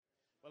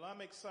I'm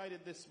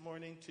excited this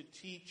morning to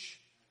teach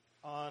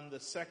on the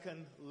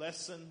second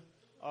lesson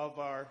of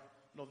our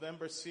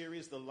November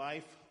series, The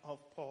Life of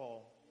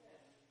Paul.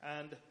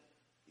 And,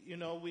 you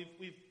know, we've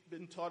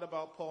been taught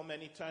about Paul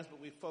many times, but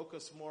we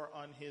focus more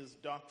on his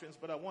doctrines.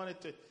 But I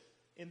wanted to,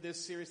 in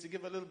this series, to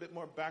give a little bit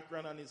more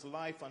background on his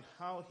life, on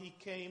how he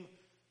came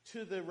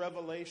to the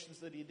revelations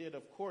that he did.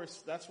 Of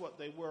course, that's what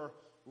they were,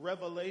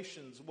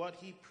 revelations. What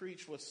he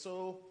preached was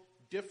so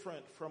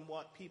different from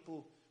what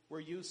people were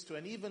used to.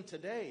 And even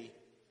today,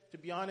 to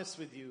be honest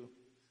with you,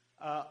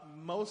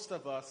 most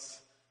of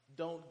us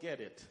don't get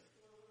it.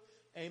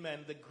 Amen.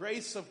 The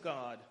grace of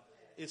God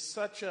is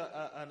such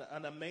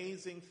an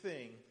amazing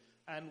thing.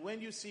 And when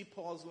you see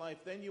Paul's life,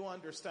 then you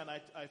understand.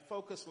 I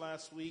focused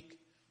last week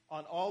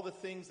on all the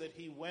things that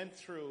he went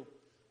through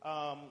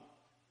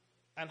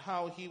and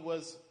how he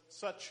was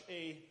such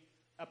a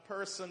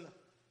person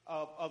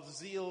of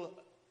zeal,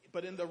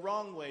 but in the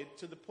wrong way,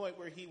 to the point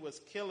where he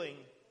was killing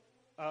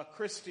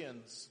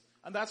Christians.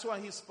 And that's why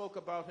he spoke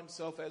about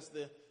himself as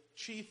the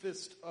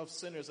chiefest of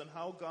sinners, and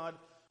how God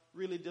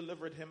really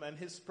delivered him, and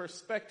his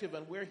perspective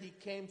and where he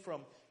came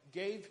from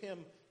gave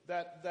him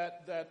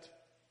that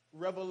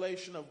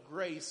revelation of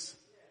grace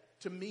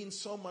to mean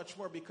so much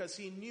more, because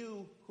he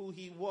knew who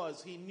he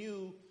was. He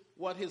knew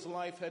what his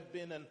life had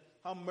been and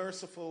how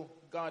merciful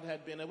God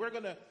had been. And we're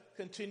going to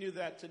continue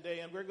that today,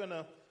 and we're going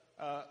to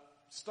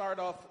start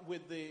off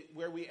with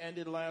where we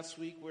ended last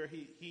week, where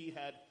he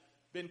had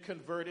been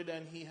converted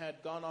and he had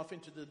gone off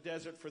into the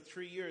desert for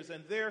 3 years.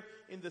 And there,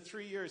 in the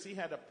 3 years, he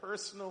had a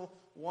personal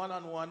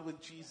one-on-one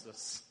with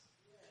Jesus.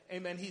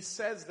 Amen. He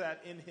says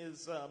that in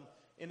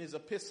his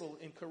epistle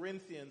in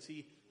Corinthians.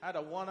 He had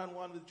a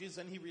one-on-one with Jesus,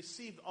 and he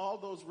received all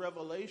those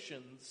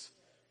revelations,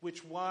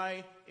 which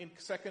why in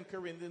 2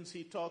 Corinthians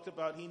he talked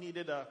about he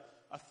needed a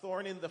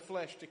thorn in the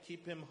flesh to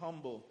keep him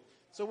humble.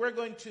 So we're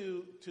going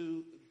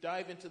to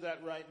dive into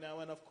that right now.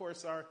 And of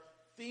course, our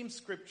theme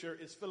scripture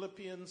is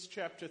Philippians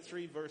chapter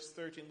 3, verse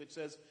 13, which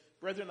says,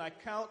 "Brethren, I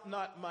count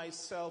not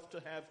myself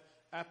to have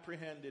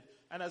apprehended."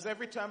 And as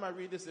every time I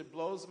read this, it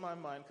blows my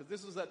mind, because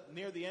this was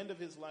near the end of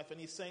his life. And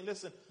he's saying,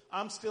 listen,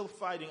 I'm still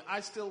fighting.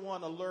 I still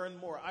want to learn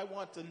more. I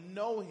want to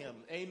know him.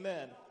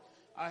 Amen.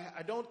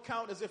 I don't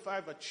count as if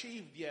I've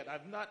achieved yet.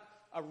 I've not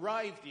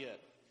arrived yet.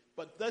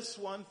 But this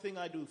one thing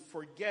I do,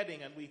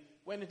 forgetting, and we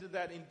went into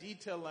that in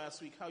detail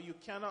last week, how you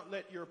cannot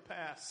let your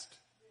past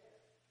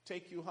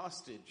take you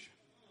hostage.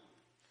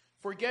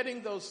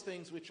 Forgetting those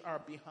things which are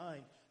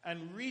behind,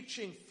 and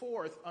reaching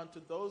forth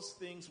unto those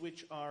things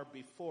which are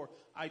before.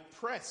 I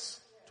press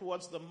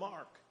towards the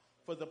mark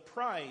for the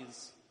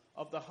prize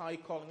of the high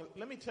calling.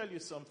 Let me tell you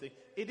something.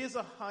 It is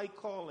a high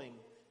calling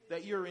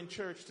that you're in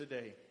church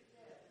today,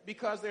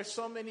 because there's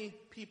so many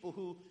people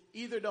who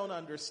either don't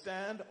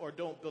understand or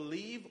don't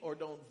believe or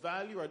don't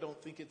value or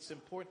don't think it's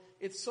important.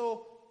 It's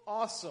so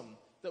awesome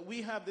that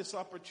we have this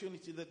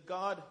opportunity, that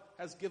God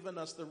has given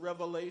us the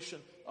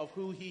revelation of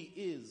who he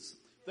is,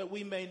 that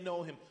we may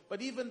know him.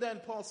 But even then,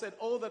 Paul said,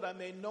 oh, that I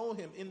may know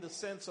him, in the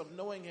sense of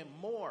knowing him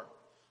more.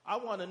 I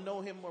want to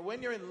know him more.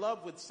 When you're in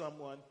love with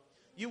someone,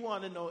 you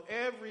want to know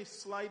every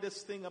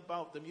slightest thing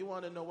about them. You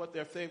want to know what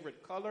their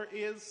favorite color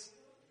is,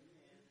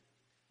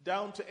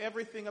 down to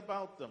everything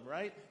about them,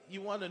 right?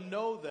 You want to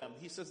know them.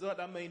 He says,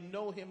 that I may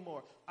know him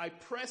more. I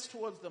press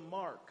towards the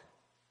mark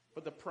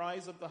for the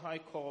prize of the high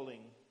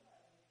calling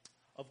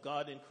of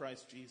God in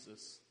Christ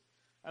Jesus.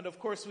 And of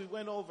course, we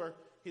went over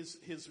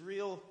his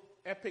real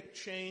epic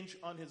change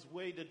on his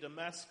way to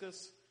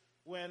Damascus,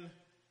 when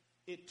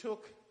it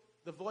took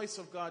the voice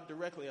of God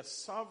directly, a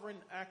sovereign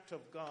act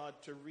of God,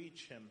 to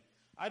reach him.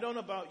 I don't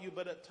know about you,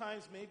 but at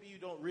times maybe you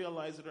don't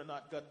realize it or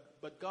not,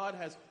 but God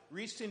has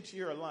reached into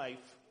your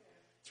life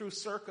through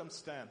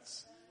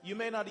circumstance. You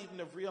may not even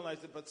have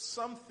realized it, but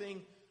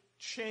something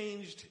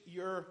changed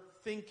your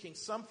thinking.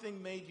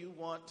 Something made you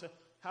want to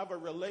have a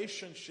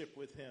relationship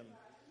with him.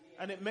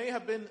 And it may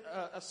have been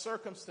a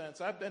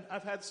circumstance.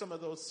 I've had some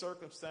of those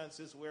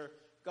circumstances where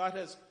God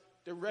has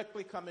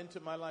directly come into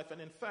my life. And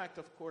in fact,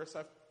 of course,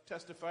 I've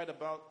testified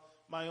about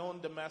my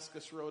own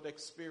Damascus Road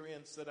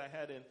experience that I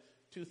had in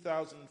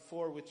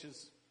 2004, which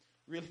is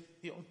really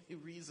the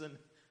only reason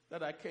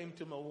that I came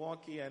to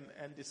Milwaukee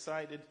and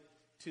decided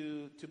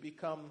to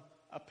become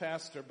a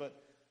pastor. But,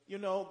 you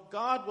know,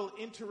 God will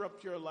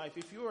interrupt your life.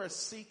 If you are a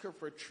seeker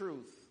for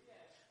truth,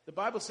 the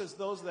Bible says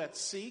those that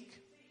seek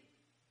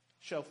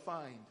shall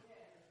find.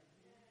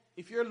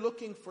 If you're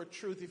looking for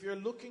truth, if you're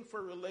looking for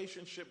a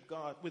relationship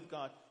with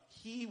God,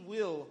 he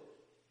will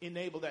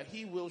enable that.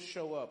 He will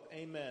show up.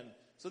 Amen.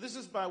 So this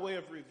is by way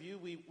of review.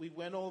 We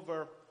went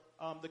over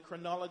the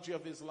chronology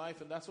of his life,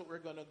 and that's what we're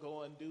going to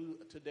go and do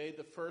today,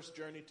 the first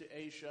journey to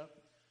Asia.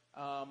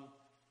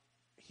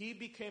 He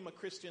became a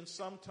Christian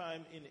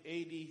sometime in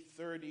AD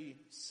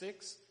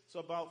 36, so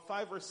about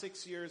 5 or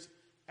 6 years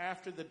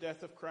after the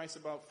death of Christ,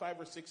 about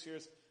 5 or 6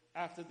 years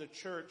after the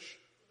church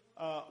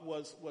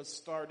was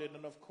started.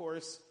 And of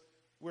course,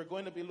 we're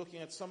going to be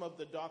looking at some of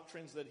the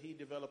doctrines that he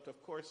developed.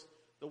 Of course,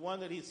 the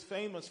one that he's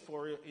famous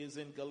for is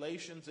in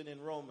Galatians and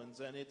in Romans,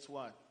 and it's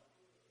what?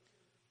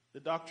 The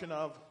doctrine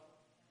of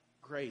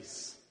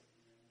grace.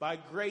 By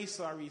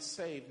grace are ye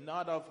saved,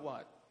 not of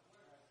what?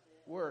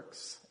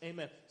 Works.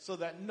 Amen. So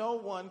that no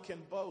one can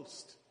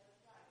boast.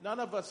 None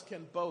of us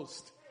can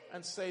boast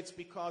and say it's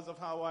because of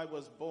how I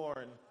was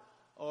born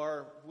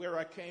or where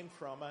I came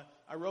from.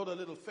 I wrote a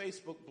little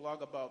Facebook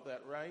blog about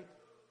that, right?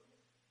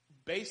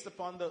 Based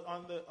upon the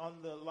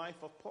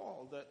life of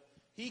Paul, that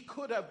he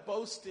could have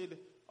boasted,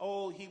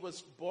 oh, he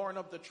was born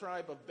of the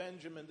tribe of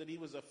Benjamin, that he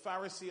was a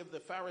Pharisee of the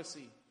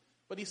Pharisee.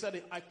 But he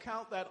said, I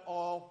count that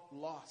all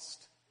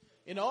lost.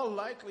 In all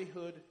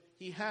likelihood,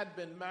 he had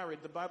been married.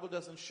 The Bible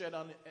doesn't shed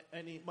on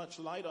any much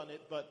light on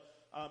it, but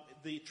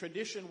the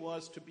tradition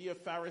was to be a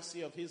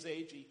Pharisee of his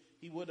age,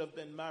 he would have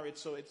been married.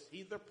 So it's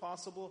either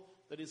possible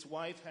that his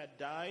wife had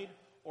died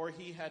or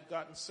he had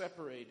gotten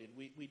separated.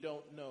 We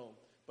don't know.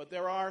 But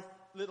there are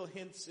little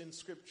hints in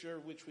Scripture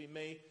which we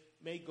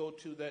may go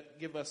to that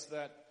give us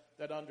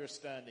that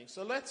understanding.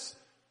 So let's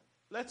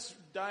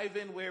dive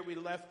in where we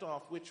left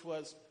off, which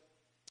was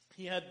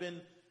he had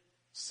been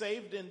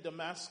saved in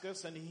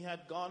Damascus, and he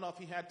had gone off.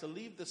 He had to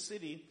leave the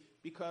city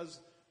because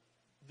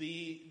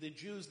the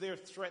Jews there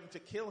threatened to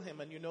kill him.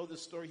 And you know the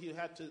story. He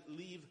had to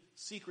leave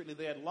secretly.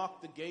 They had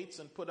locked the gates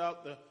and put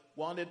out the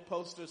wanted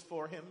posters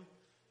for him.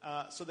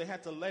 So they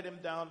had to let him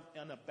down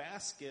in a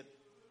basket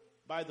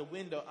by the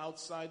window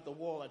outside the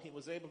wall, and he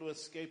was able to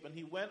escape. And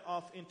he went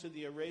off into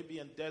the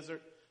Arabian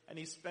desert, and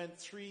he spent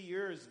 3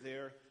 years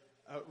there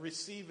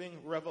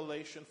receiving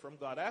revelation from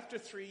God. After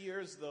 3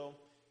 years, though,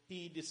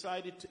 he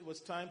decided it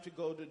was time to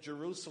go to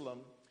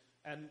Jerusalem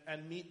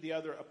and meet the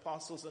other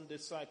apostles and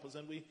disciples.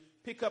 And we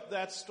pick up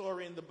that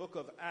story in the book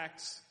of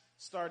Acts,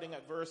 starting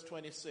at verse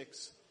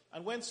 26.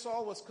 And when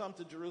Saul was come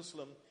to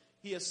Jerusalem,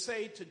 he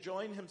essayed to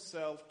join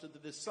himself to the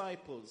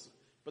disciples,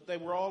 but they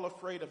were all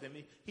afraid of him.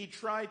 He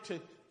tried to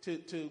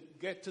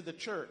get to the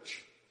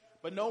church,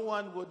 but no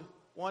one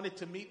wanted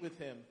to meet with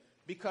him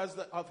because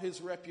of his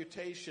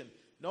reputation.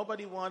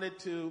 Nobody wanted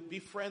to be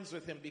friends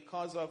with him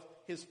because of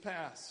his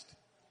past,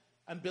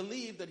 and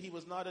believed that he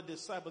was not a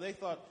disciple. They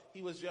thought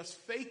he was just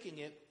faking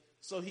it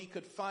so he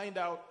could find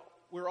out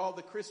where all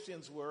the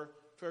Christians were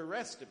to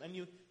arrest him. And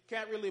you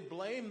can't really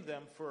blame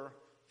them for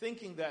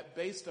thinking that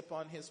based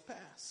upon his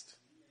past.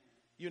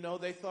 You know,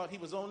 they thought he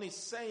was only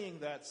saying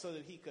that so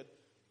that he could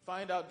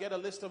find out, get a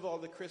list of all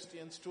the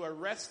Christians to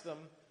arrest them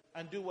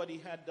and do what he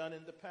had done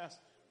in the past.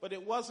 But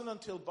it wasn't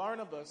until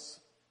Barnabas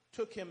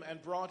took him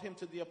and brought him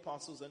to the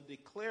apostles and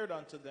declared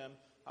unto them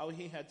how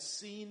he had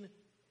seen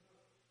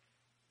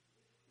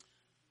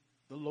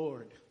the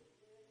Lord.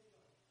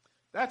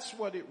 That's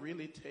what it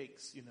really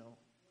takes, you know.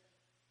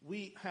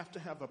 We have to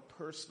have a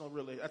personal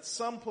relationship. At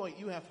some point,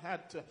 you have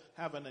had to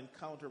have an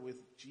encounter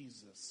with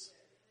Jesus.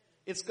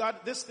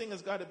 This thing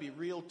has got to be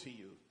real to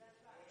you.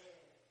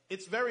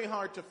 It's very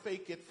hard to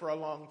fake it for a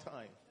long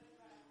time.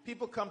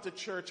 People come to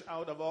church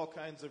out of all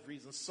kinds of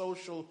reasons.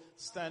 Social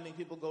standing.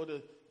 People go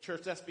to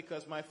church. That's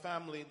because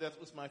that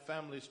was my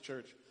family's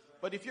church.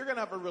 But if you're going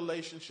to have a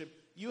relationship,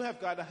 you have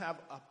got to have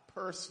a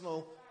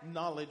personal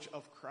knowledge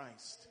of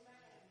Christ.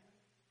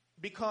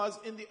 Because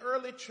in the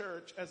early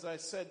church, as I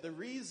said, the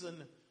reason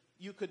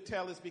you could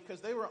tell is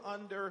because they were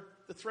under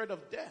the threat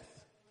of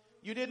death.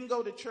 You didn't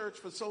go to church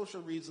for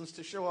social reasons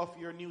to show off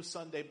your new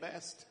Sunday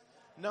best.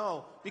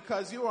 No,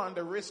 because you were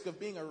under risk of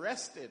being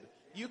arrested.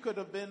 You could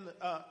have been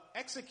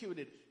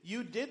executed.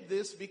 You did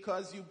this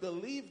because you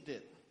believed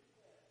it.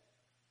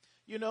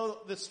 You know,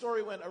 the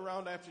story went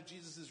around after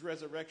Jesus'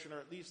 resurrection, or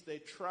at least they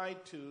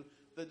tried to,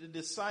 that the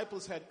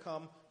disciples had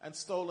come and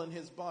stolen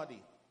his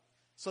body.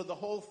 So the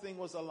whole thing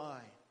was a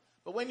lie.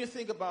 But when you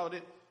think about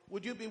it,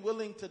 would you be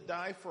willing to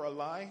die for a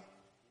lie?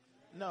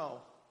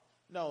 No.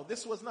 No,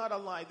 this was not a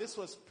lie. This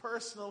was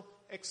personal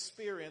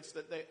experience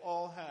that they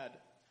all had.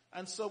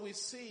 And so we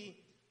see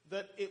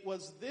that it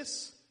was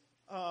this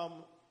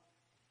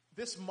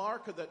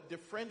marker that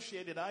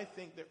differentiated, I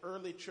think, the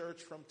early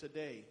church from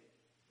today.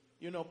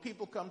 You know,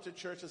 people come to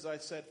church, as I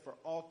said, for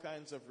all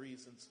kinds of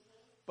reasons.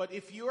 But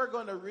if you are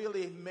going to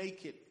really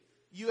make it,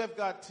 you have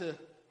got to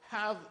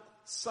have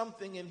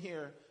something in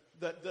here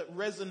that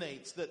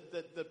resonates,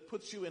 that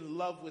puts you in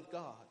love with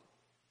God.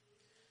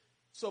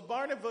 So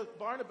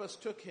Barnabas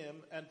took him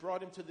and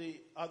brought him to the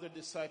other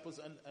disciples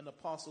and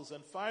apostles.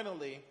 And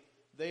finally,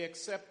 they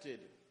accepted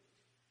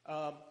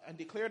and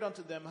declared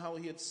unto them how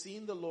he had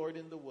seen the Lord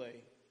in the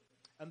way,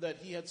 and that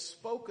he had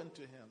spoken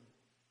to him,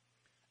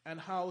 and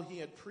how he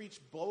had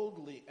preached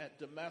boldly at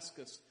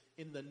Damascus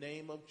in the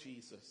name of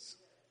Jesus.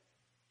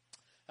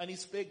 And he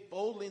spake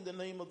boldly in the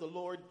name of the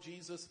Lord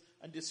Jesus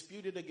and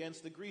disputed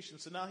against the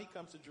Grecians. So now he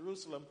comes to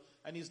Jerusalem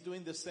and he's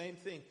doing the same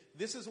thing.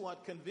 This is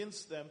what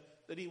convinced them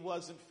that he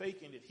wasn't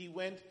faking it. He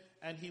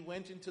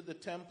went into the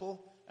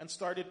temple and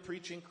started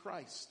preaching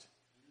Christ.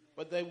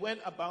 But they went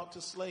about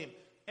to slay him.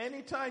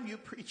 Anytime you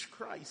preach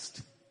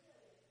Christ,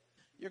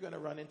 you're going to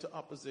run into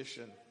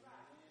opposition.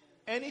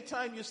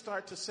 Anytime you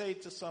start to say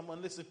to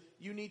someone, listen,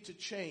 you need to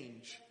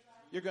change,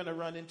 you're going to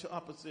run into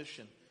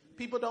opposition.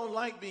 People don't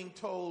like being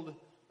told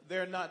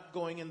they're not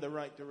going in the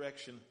right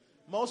direction.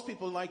 Most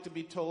people like to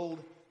be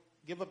told,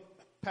 give a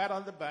pat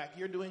on the back,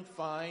 you're doing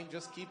fine,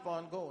 just keep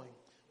on going.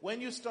 when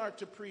you start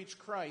to preach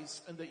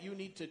Christ and that you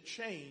need to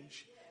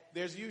change,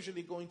 there's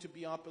usually going to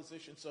be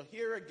opposition. So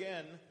here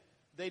again,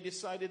 they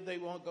decided they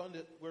were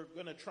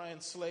going to try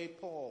and slay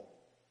Paul.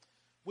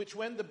 Which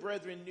when the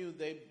brethren knew,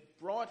 they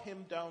brought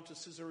him down to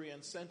Caesarea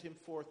and sent him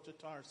forth to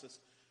Tarsus.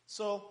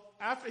 So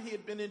after he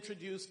had been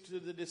introduced to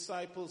the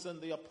disciples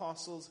and the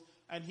apostles,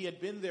 and he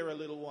had been there a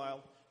little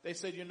while, they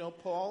said,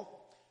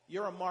 Paul,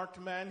 you're a marked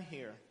man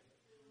here.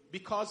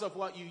 Because of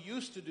what you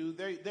used to do,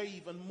 they're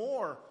even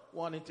more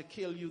wanting to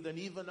kill you than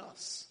even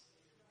us.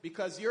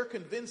 Because you're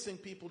convincing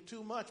people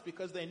too much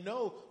because they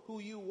know who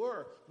you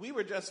were. We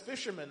were just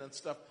fishermen and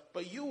stuff,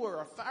 but you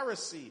were a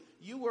Pharisee.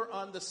 You were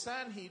on the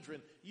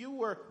Sanhedrin. You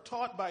were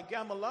taught by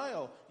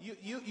Gamaliel.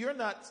 You're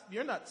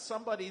not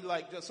somebody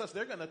like just us.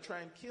 They're going to try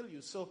and kill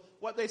you. So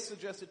what they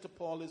suggested to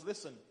Paul is,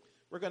 listen,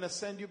 we're going to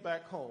send you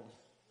back home.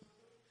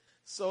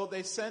 So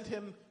they sent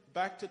him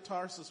back to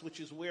Tarsus, which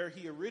is where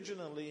he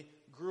originally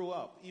grew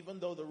up, even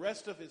though the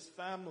rest of his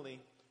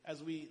family,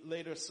 as we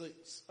later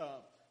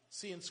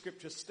see in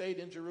Scripture, stayed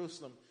in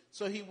Jerusalem.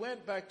 So he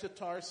went back to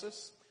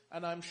Tarsus,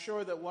 and I'm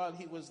sure that while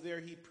he was there,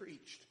 he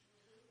preached.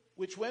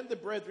 Which when the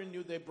brethren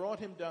knew, they brought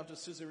him down to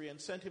Caesarea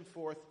and sent him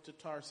forth to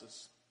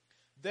Tarsus.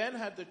 Then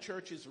had the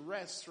churches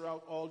rest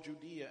throughout all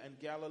Judea and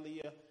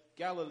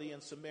Galilee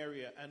and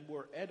Samaria, and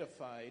were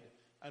edified,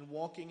 and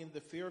walking in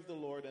the fear of the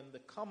Lord and the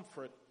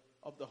comfort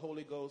of the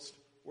Holy Ghost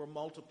were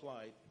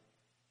multiplied.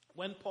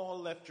 When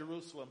Paul left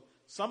Jerusalem,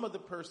 some of the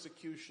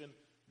persecution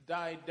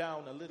died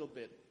down a little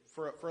bit.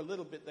 For a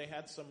little bit, they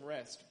had some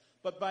rest.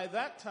 But by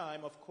that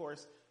time, of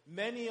course,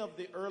 many of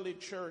the early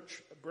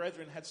church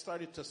brethren had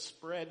started to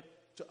spread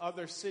to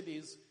other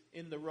cities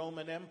in the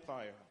Roman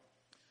Empire.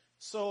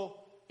 So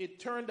it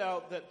turned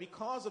out that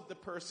because of the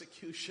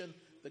persecution,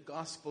 the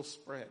gospel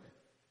spread.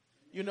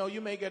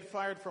 You may get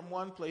fired from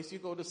one place, you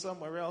go to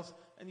somewhere else,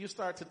 and you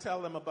start to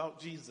tell them about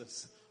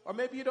Jesus. Or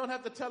maybe you don't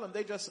have to tell them.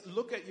 They just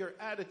look at your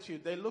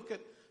attitude. They look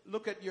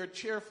at your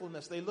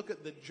cheerfulness. They look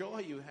at the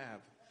joy you have.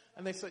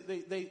 And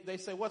they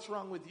say, what's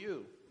wrong with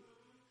you?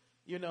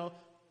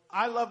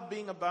 I love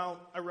being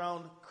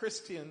around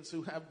Christians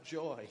who have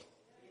joy.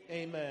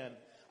 Amen.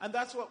 And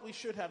that's what we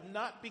should have,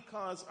 not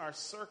because our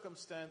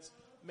circumstance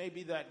may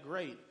be that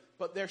great,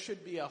 but there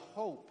should be a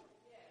hope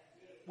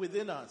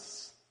within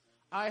us.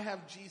 I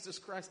have Jesus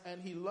Christ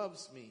and he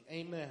loves me.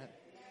 Amen.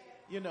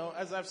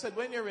 As I've said,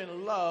 when you're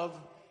in love,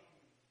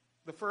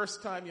 the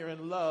first time you're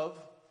in love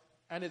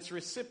and it's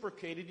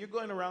reciprocated, you're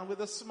going around with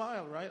a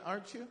smile, right?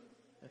 Aren't you?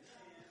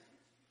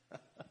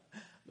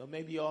 No,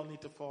 maybe you all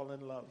need to fall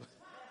in love.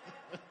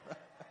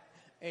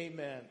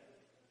 Amen.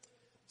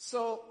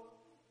 So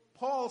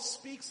Paul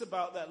speaks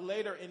about that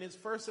later in his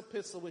first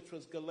epistle, which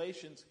was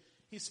Galatians.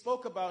 He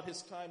spoke about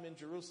his time in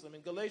Jerusalem.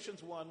 In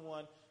Galatians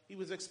 1:1, he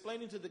was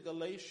explaining to the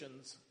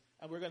Galatians,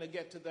 and we're going to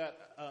get to that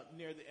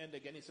near the end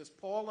again. He says,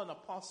 Paul, an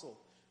apostle,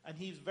 and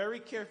he's very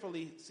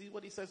carefully, see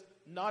what he says,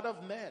 not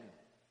of men,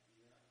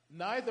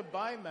 neither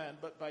by man,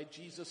 but by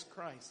Jesus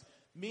Christ.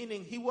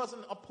 Meaning he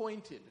wasn't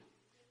appointed.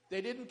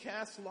 They didn't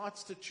cast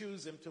lots to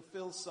choose him to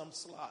fill some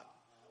slot.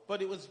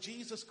 But it was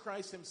Jesus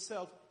Christ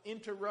himself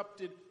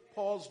interrupted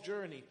Paul's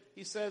journey.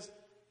 He says,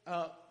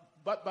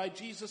 but by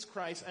Jesus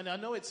Christ, and I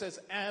know it says,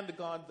 and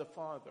God the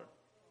Father,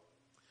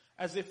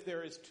 as if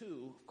there is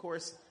two. Of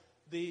course,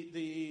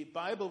 the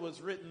Bible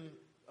was written,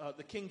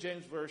 the King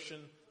James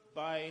Version,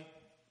 by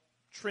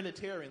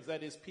Trinitarians,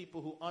 that is, people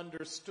who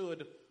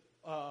understood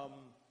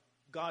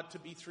God to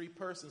be three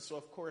persons. So,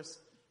 of course,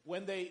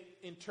 when they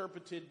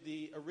interpreted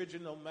the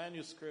original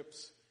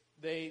manuscripts,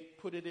 they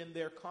put it in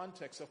their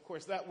context. Of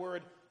course, that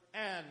word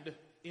and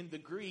in the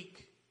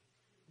Greek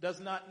does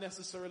not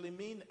necessarily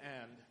mean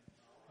and,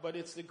 but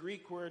it's the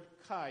Greek word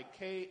kai,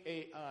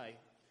 K-A-I.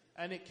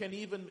 And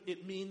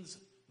it means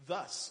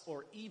thus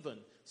or even.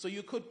 So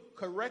you could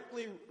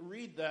correctly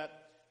read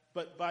that,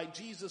 but by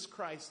Jesus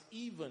Christ,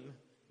 even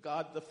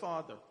God the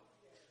Father.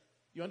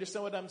 You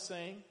understand what I'm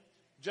saying?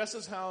 Just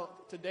as how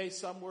today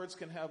some words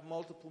can have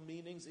multiple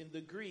meanings, in the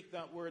Greek,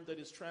 that word that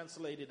is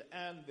translated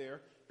and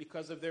there,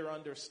 because of their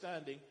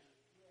understanding,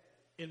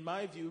 in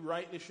my view,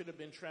 rightly should have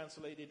been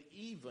translated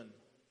even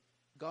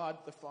God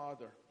the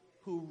Father,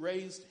 who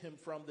raised him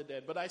from the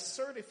dead. But I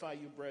certify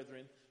you,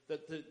 brethren,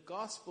 that the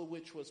gospel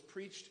which was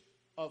preached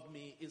of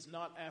me is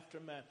not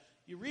after man.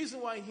 The reason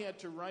why he had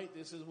to write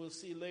this, as we'll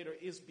see later,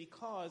 is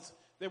because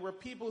there were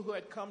people who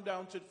had come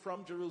down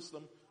from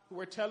Jerusalem who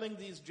were telling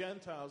these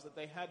Gentiles that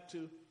they had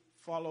to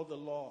follow the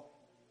law,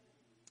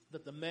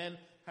 that the men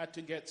had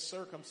to get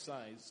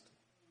circumcised,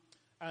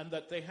 and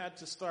that they had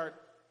to start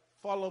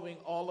following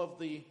all of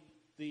the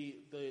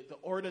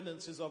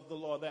ordinances of the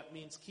law. That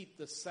means keep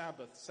the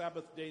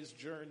Sabbath day's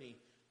journey,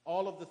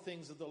 all of the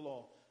things of the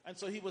law. And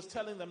so he was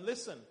telling them,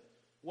 listen,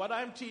 what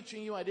I'm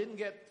teaching you I didn't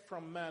get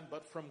from man,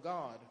 but from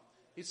God.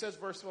 He says,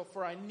 verse 12,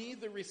 for I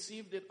neither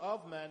received it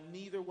of man,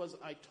 neither was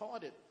I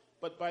taught it,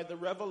 but by the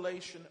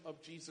revelation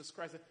of Jesus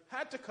Christ. It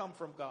had to come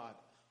from God.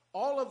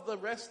 All of the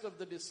rest of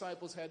the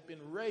disciples had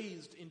been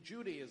raised in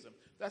Judaism.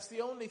 That's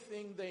the only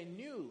thing they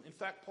knew. In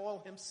fact,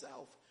 Paul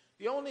himself.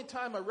 The only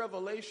time a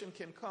revelation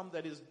can come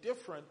that is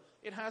different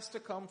It has to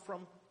come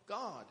from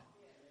God.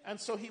 And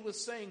so he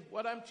was saying,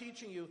 what I'm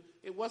teaching you,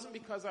 it wasn't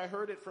because I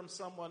heard it from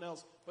someone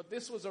else, but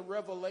this was a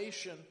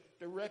revelation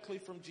directly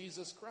from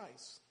Jesus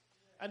Christ.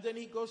 And then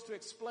he goes to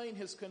explain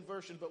his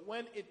conversion. But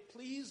when it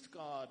pleased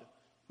God,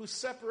 who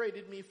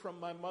separated me from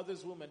my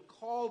mother's womb and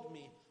called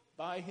me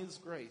by his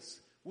grace.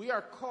 We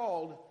are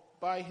called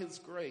by his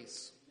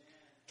grace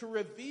to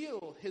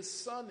reveal his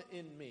Son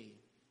in me,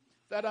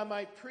 that I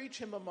might preach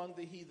him among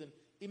the heathen.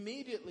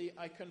 Immediately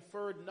I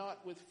conferred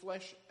not with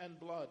flesh and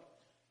blood,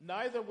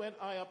 neither went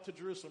I up to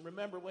Jerusalem.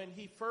 Remember, when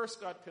he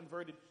first got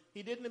converted,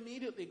 he didn't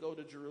immediately go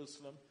to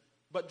Jerusalem.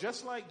 But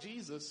just like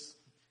Jesus,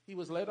 he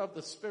was led of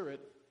the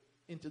Spirit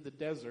into the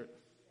desert.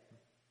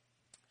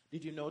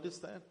 Did you notice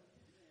that?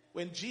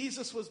 When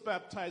Jesus was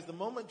baptized, the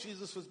moment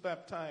Jesus was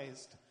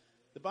baptized,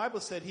 the Bible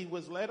said he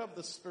was led of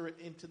the Spirit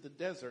into the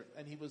desert,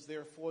 and he was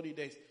there 40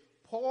 days.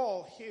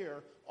 Paul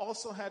here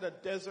also had a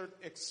desert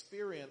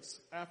experience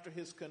after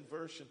his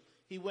conversion.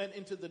 He went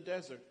into the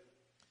desert.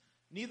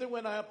 Neither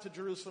went I up to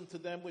Jerusalem to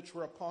them which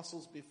were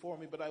apostles before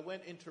me, but I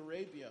went into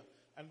Arabia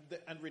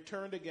and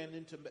returned again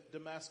into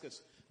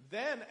Damascus.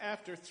 Then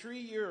after 3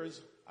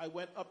 years I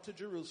went up to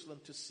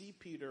Jerusalem to see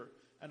Peter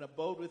and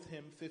abode with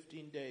him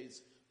 15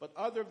 days. But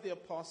other of the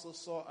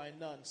apostles saw I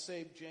none,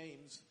 save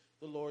James,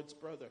 the Lord's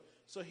brother.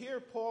 So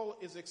here Paul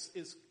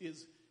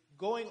is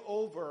going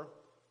over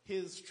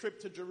his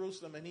trip to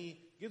Jerusalem, and he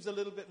gives a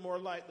little bit more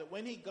light that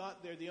when he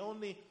got there, the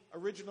only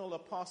original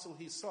apostle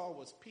he saw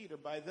was Peter.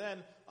 By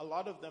then, a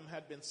lot of them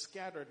had been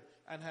scattered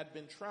and had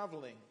been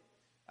traveling.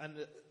 And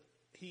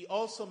he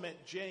also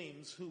met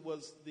James, who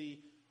was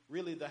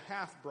really the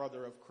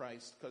half-brother of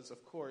Christ, because,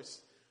 of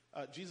course,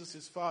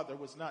 Jesus' father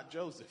was not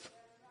Joseph.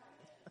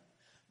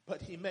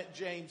 But he met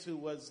James, who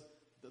was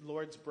the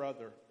Lord's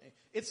brother.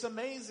 It's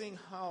amazing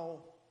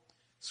how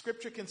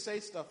Scripture can say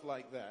stuff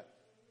like that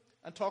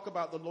and talk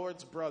about the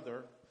Lord's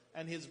brother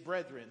and his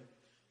brethren.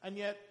 And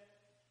yet,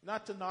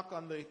 not to knock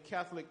on the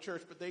Catholic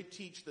Church, but they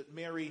teach that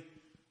Mary,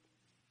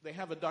 they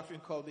have a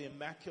doctrine called the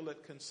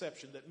Immaculate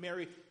Conception, that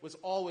Mary was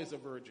always a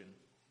virgin.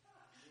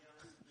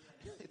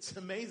 It's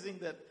amazing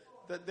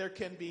that there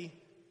can be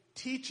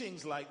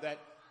teachings like that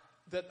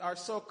are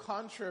so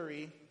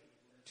contrary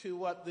to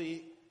what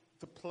the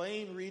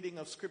plain reading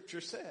of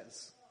Scripture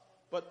says.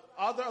 But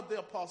other of the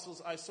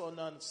apostles I saw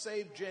none,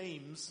 save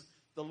James,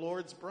 the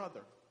Lord's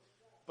brother.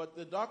 But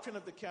the doctrine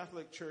of the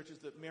Catholic Church is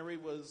that Mary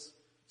was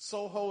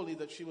so holy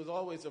that she was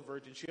always a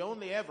virgin. She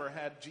only ever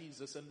had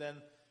Jesus, and then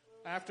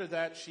after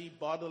that she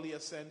bodily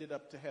ascended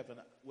up to heaven.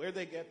 Where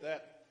they get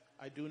that,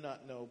 I do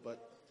not know, but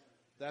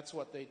that's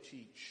what they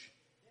teach.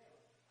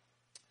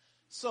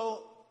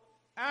 So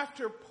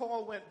after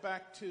Paul went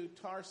back to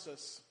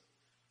Tarsus,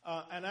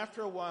 and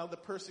after a while, the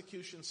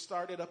persecution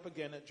started up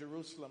again at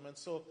Jerusalem. And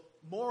so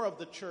more of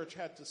the church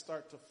had to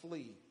start to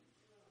flee.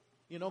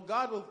 You know,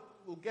 God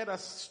will get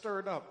us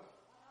stirred up.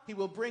 He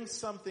will bring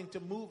something to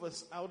move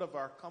us out of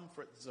our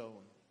comfort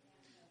zone.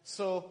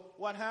 So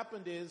what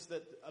happened is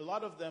that a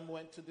lot of them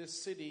went to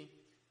this city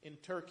in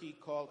Turkey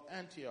called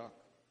Antioch.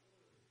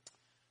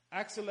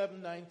 Acts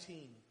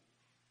 11:19.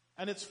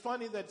 And it's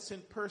funny that it's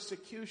in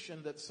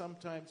persecution that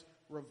sometimes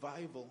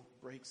revival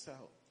breaks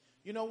out.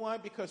 You know why?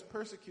 Because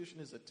persecution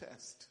is a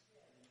test.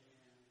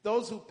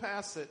 Those who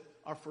pass it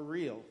are for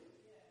real.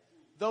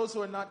 Those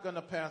who are not going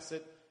to pass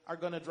it are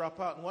going to drop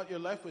out. And what you're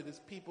left with is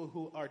people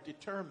who are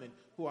determined,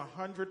 who are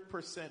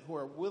 100%, who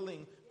are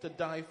willing to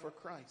die for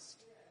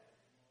Christ.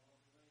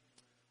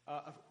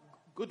 A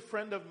good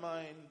friend of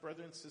mine,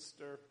 brother and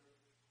sister,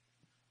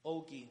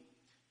 Ogie,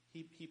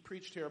 he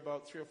preached here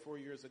about 3 or 4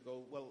 years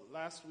ago. Well,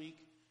 last week,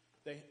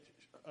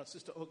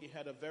 Sister Ogie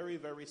had a very,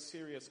 very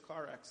serious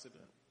car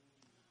accident.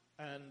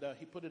 And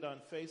he put it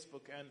on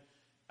Facebook. And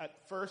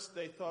at first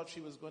they thought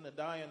she was going to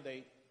die, and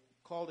they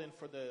called in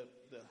for the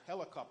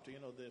helicopter, you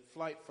know, the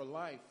flight for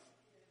life.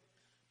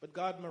 But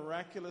God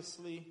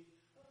miraculously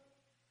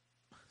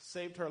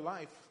saved her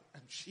life.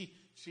 And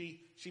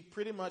she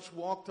pretty much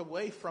walked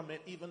away from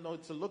it, even though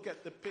to look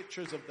at the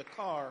pictures of the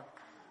car,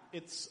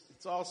 it's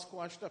all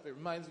squashed up. It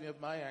reminds me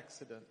of my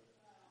accident.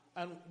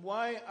 And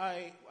why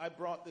I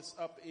brought this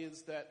up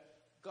is that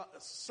God,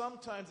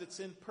 sometimes it's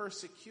in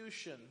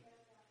persecution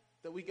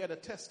that we get a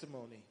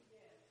testimony.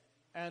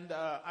 And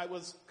I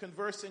was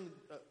conversing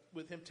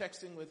with him,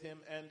 texting with him,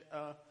 and,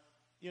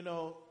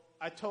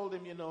 I told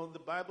him, the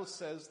Bible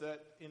says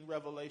that in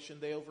Revelation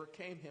they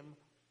overcame him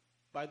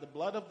by the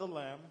blood of the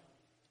Lamb,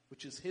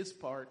 which is his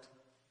part,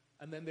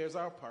 and then there's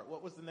our part.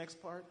 What was the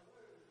next part?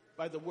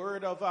 By the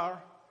word of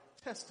our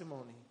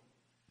testimony.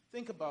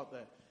 Think about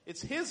that.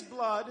 It's his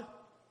blood,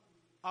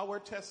 our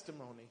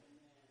testimony.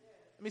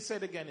 Let me say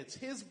it again. It's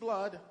his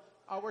blood,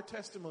 our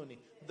testimony.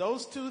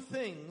 Those two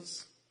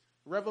things,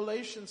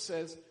 Revelation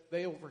says,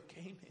 they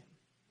overcame him.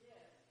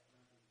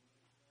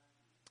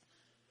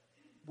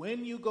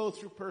 When you go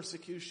through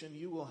persecution,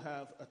 you will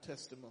have a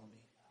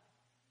testimony.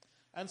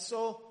 And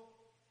so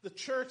the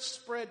church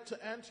spread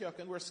to Antioch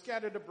and were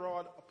scattered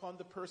abroad upon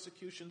the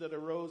persecution that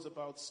arose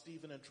about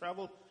Stephen, and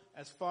traveled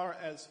as far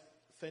as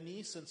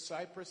Phoenice and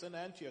Cyprus and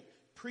Antioch,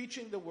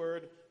 preaching the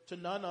word to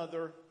none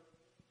other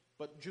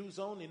but Jews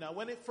only. Now,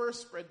 when it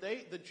first spread,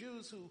 the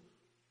Jews who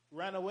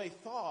ran away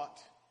thought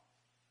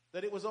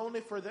that it was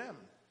only for them.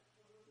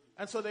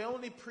 And so they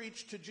only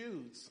preached to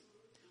Jews.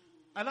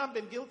 And I've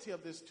been guilty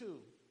of this too.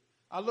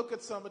 I look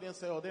at somebody and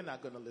say, oh, they're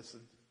not going to listen.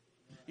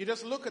 You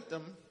just look at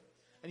them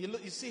and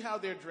you see how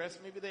they're dressed.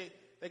 Maybe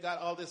they got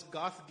all this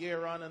goth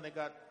gear on and they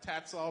got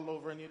tats all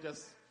over, and you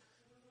just,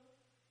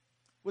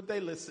 would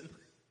they listen?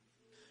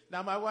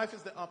 Now, my wife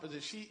is the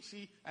opposite.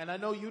 She, and I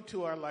know you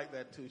two are like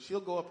that too. She'll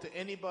go up to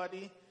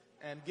anybody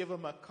and give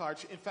them a card.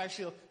 In fact,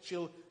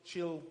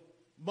 she'll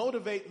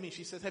motivate me.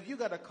 She says, have you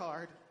got a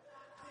card?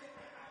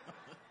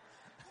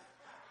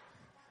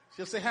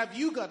 She'll say, have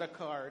you got a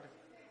card?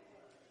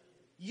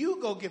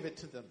 You go give it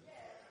to them.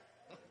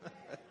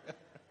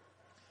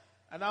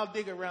 And I'll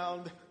dig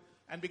around,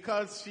 and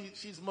because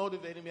she's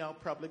motivating me, I'll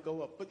probably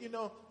go up. But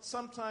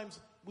sometimes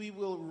we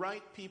will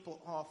write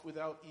people off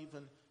without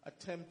even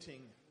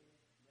attempting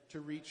to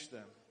reach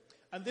them.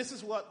 And this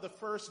is what the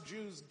first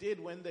Jews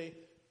did when they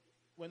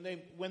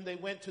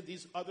went to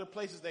these other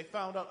places. They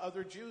found out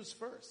other Jews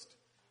first.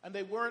 And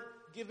they weren't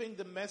giving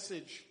the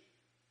message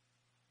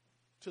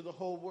to the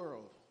whole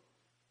world.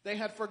 They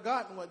had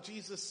forgotten what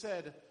Jesus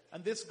said,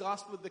 and this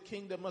gospel of the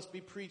kingdom must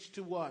be preached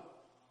to what?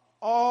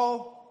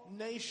 All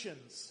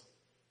nations.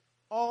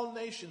 All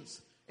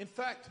nations. In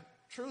fact,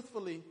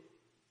 truthfully,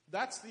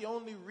 that's the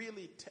only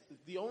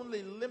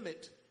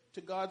limit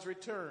to God's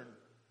return.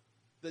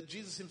 That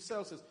Jesus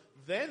himself says,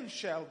 then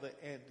shall the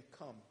end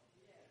come.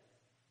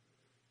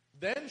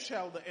 Then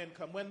shall the end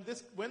come.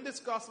 When this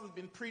gospel has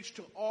been preached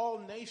to all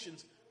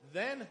nations,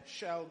 then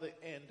shall the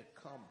end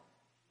come.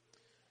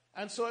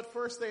 And so at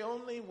first they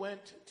only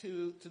went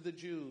to the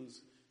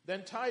Jews.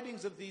 Then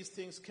tidings of these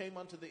things came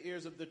unto the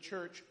ears of the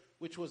church,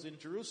 which was in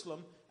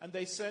Jerusalem, and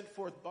they sent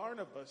forth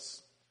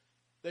Barnabas,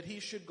 that he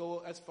should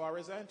go as far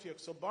as Antioch.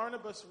 So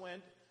Barnabas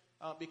went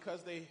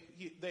because they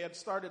had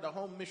started a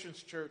home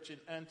missions church in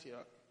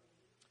Antioch,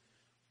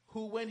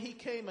 who when he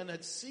came and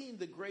had seen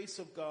the grace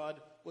of God,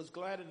 was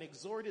glad and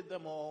exhorted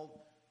them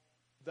all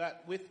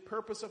that with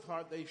purpose of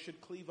heart they should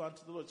cleave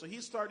unto the Lord. So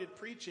he started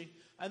preaching,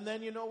 and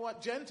then you know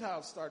what?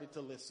 Gentiles started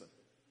to listen.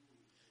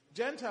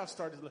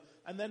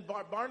 And then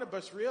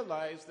Barnabas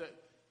realized that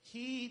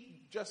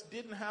he just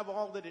didn't have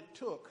all that it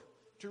took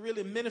to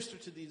really minister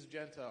to these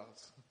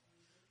Gentiles.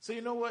 So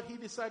you know what he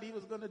decided he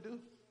was going to do?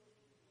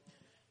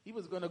 He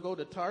was going to go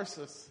to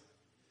Tarsus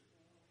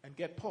and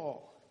get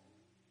Paul.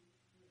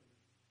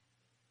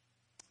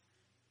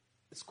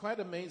 It's quite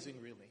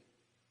amazing, really.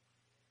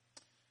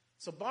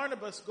 So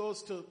Barnabas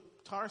goes to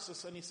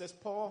Tarsus and he says,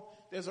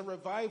 Paul, there's a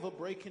revival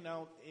breaking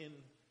out in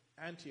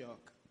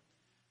Antioch.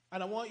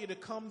 And I want you to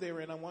come there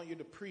and I want you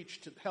to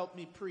preach, to help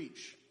me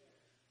preach.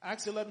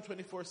 Acts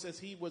 11:24 says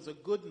he was a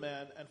good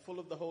man and full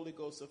of the Holy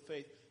Ghost of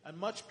faith. And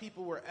much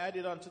people were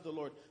added unto the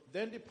Lord.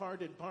 Then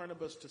departed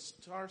Barnabas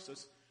to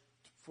Tarsus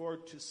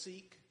to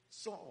seek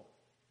Saul.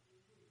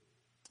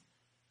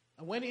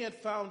 And when he had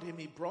found him,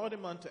 he brought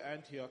him unto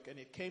Antioch. And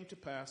it came to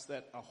pass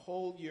that a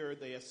whole year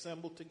they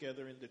assembled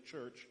together in the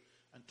church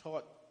and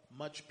taught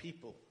much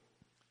people.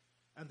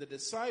 And the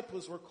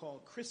disciples were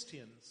called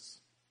Christians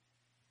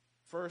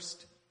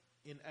first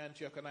in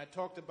Antioch. And I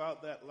talked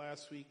about that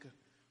last week,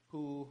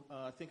 who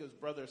I think it was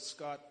Brother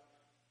Scott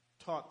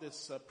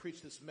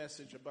preached this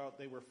message about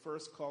they were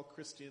first called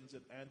Christians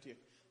in Antioch.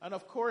 And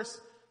of course,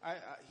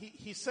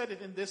 he said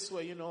it in this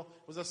way, it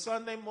was a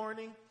Sunday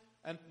morning,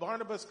 and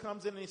Barnabas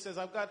comes in and he says,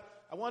 I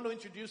want to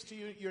introduce to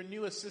you your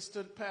new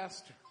assistant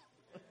pastor.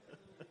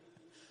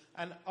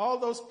 And all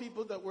those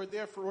people that were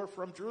there were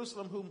from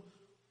Jerusalem, whom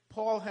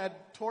Paul had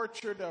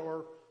tortured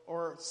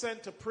or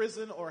sent to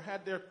prison or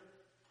had their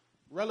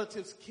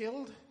relatives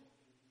killed.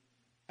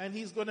 And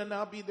he's going to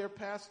now be their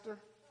pastor.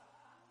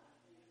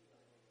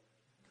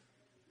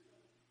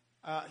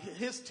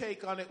 His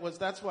take on it was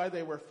that's why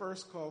they were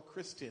first called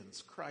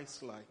Christians,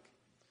 Christ-like.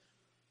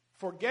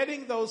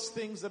 Forgetting those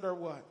things that are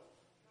what?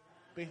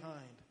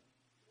 Behind.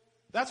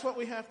 That's what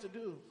we have to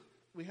do.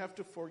 We have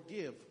to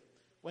forgive.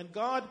 When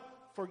God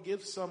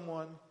forgives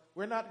someone,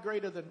 we're not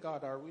greater than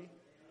God, are we?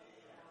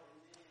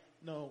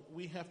 No,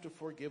 we have to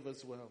forgive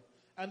as well.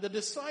 And the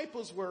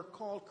disciples were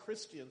called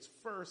Christians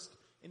first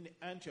in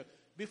Antioch.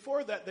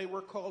 Before that, they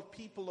were called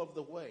people of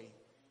the way.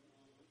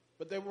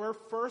 But they were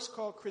first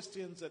called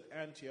Christians at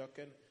Antioch.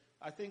 And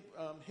I think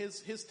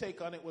his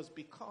take on it was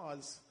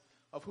because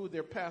of who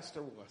their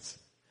pastor was.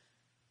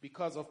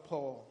 Because of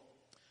Paul.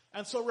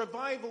 And so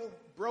revival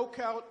broke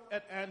out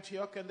at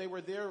Antioch, and they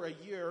were there a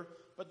year.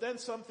 But then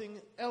something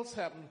else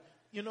happened.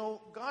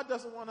 God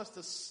doesn't want us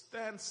to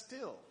stand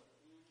still.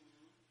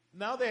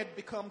 Now they had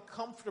become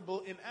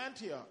comfortable in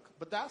Antioch.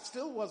 But that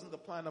still wasn't the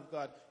plan of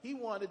God. He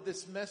wanted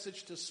this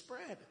message to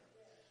spread.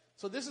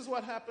 So this is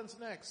what happens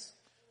next.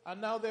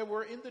 And now there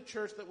were in the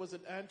church that was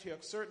at Antioch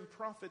certain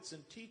prophets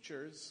and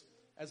teachers,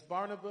 as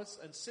Barnabas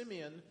and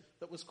Simeon,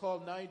 that was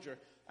called Niger.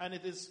 And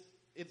it is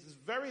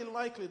very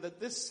likely that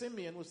this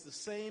Simeon was the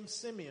same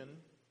Simeon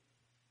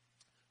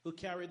who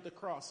carried the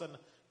cross. And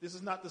this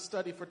is not the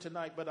study for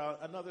tonight, but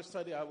another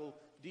study I will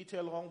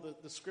detail all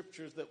the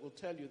scriptures that will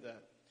tell you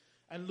that.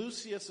 and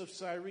Lucius of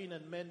Cyrene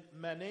and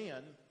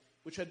Manaen,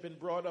 which had been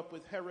brought up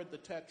with Herod the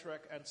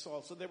Tetrarch and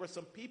Saul. So there were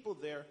some people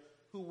there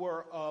who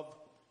were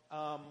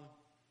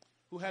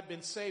who had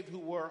been saved, who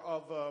were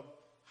of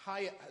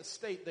high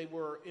estate. They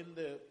were in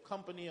the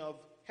company of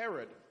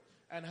Herod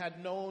and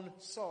had known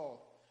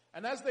Saul.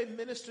 And as they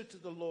ministered to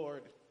the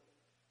Lord,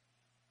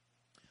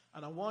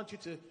 and I want you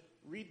to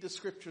read the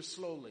scripture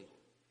slowly.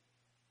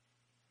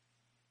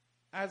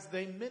 As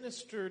they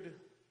ministered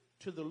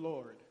to the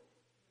Lord.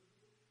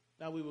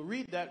 Now we will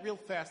read that real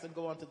fast and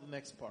go on to the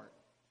next part.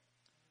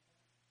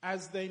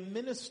 As they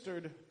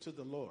ministered to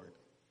the Lord.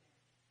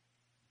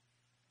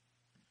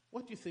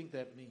 What do you think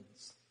that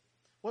means?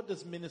 What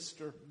does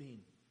minister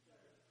mean?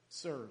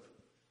 Serve.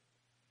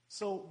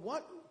 So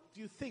what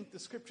do you think the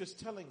scripture is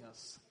telling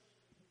us?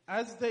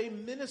 As they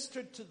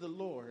ministered to the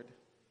Lord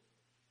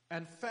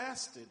and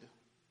fasted,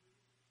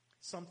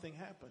 something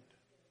happened.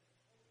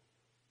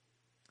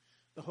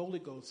 The Holy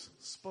Ghost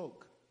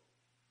spoke.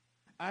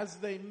 As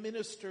they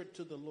ministered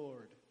to the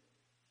Lord.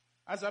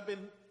 As I've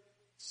been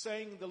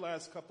saying the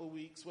last couple of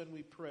weeks when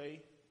we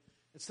pray,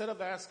 instead of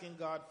asking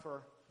God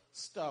for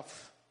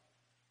stuff,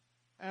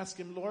 ask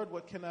Him, Lord,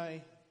 what can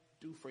I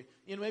do for you?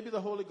 You know, maybe the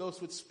Holy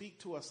Ghost would speak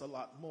to us a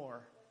lot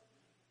more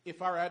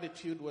if our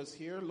attitude was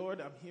here, Lord,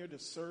 I'm here to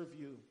serve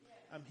you.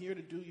 I'm here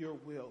to do your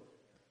will.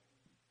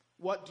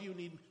 What do you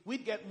need?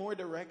 We'd get more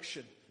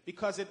direction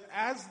because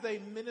as they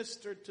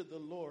ministered to the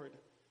Lord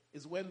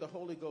is when the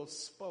Holy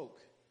Ghost spoke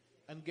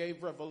and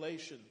gave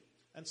revelation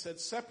and said,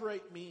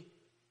 separate me,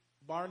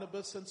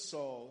 Barnabas and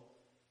Saul,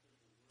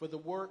 for the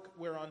work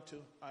whereunto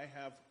I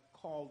have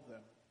called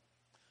them.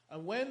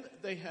 And when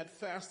they had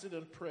fasted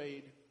and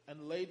prayed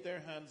and laid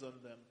their hands on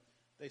them,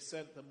 they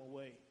sent them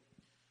away.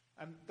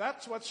 And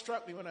that's what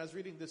struck me when I was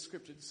reading this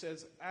scripture. It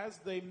says, as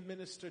they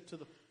ministered to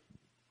the...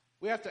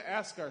 We have to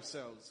ask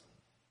ourselves,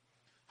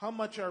 how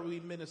much are we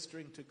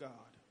ministering to God?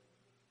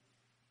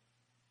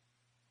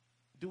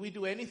 Do we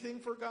do anything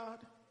for God?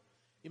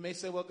 You may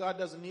say, well, God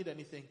doesn't need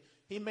anything.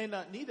 He may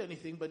not need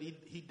anything, but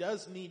he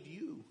does need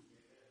you.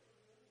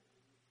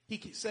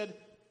 He said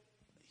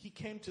he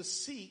came to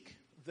seek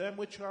them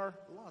which are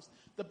lost.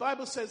 The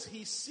Bible says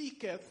he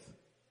seeketh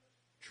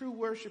true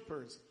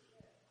worshipers.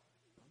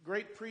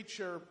 Great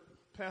preacher,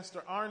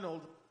 Pastor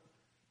Arnold,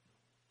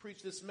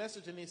 preached this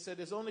message and he said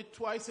there's only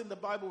twice in the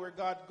Bible where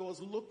God goes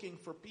looking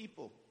for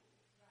people.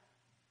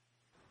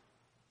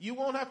 You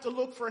won't have to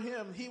look for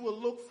him. He will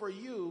look for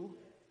you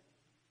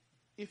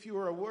if you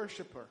are a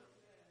worshiper.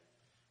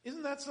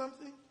 Isn't that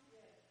something?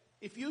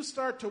 If you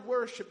start to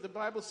worship, the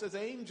Bible says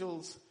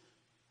angels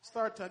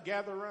start to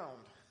gather around.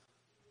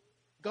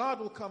 God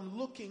will come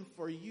looking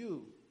for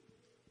you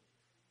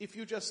if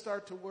you just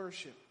start to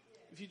worship,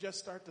 if you just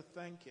start to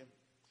thank him.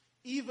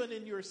 Even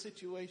in your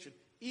situation,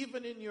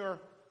 even in your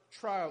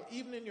trial,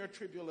 even in your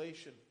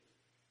tribulation.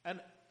 And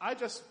I've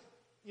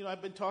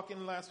been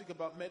talking last week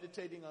about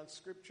meditating on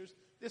scriptures.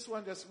 This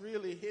one just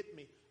really hit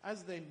me.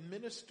 As they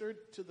ministered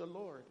to the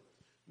Lord.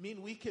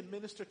 Mean we can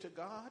minister to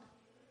God?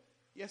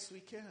 Yes, we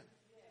can.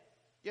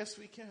 Yes,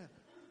 we can.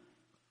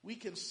 We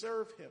can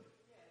serve him.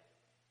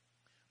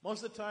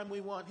 Most of the time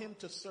we want him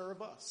to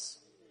serve us.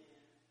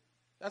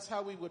 That's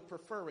how we would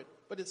prefer it.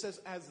 But it says,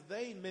 as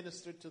they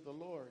ministered to the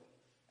Lord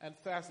and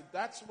fasted,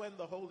 that's when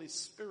the Holy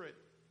Spirit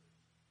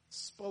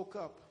spoke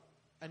up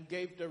and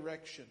gave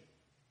direction.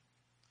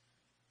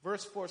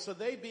 Verse 4, so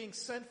they being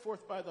sent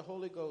forth by the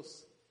Holy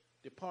Ghost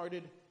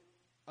departed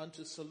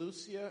unto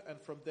Seleucia and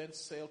from thence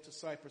sailed to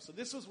Cyprus. So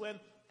this was when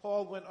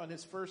Paul went on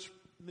his first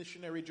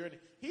missionary journey.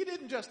 He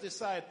didn't just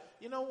decide,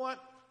 you know what,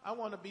 I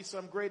want to be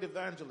some great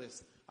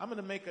evangelist. I'm going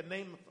to make a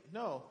name.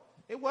 No,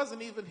 it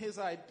wasn't even his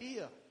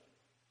idea.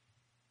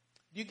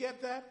 Do you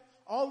get that?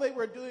 All they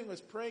were doing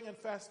was praying and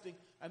fasting.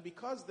 And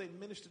because they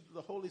ministered to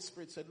the Holy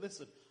Spirit, said,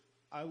 listen,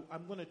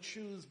 I'm going to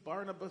choose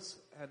Barnabas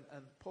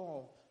and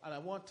Paul, and I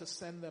want to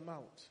send them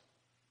out.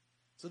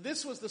 So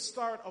this was the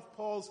start of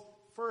Paul's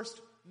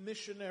first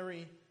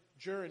missionary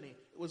journey.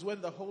 It was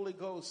when the Holy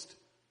Ghost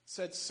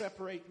said,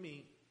 separate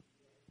me,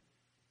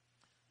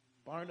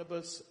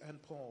 Barnabas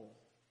and Paul.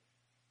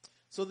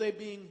 So they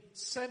being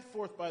sent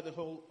forth by the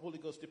Holy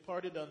Ghost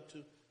departed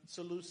unto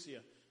Seleucia.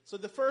 So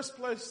the first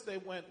place they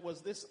went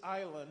was this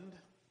island,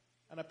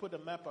 and I put a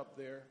map up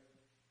there,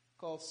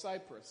 called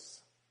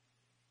Cyprus.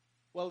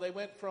 Well, they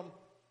went from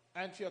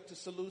Antioch to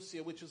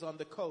Seleucia, which is on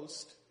the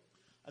coast,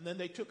 and then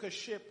they took a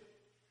ship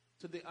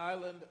to the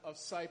island of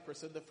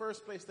Cyprus. And the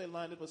first place they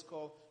landed was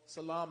called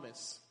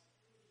Salamis.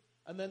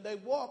 And then they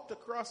walked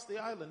across the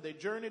island. They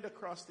journeyed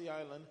across the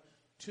island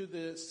to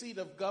the seat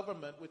of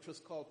government, which was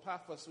called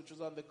Paphos, which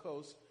was on the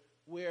coast,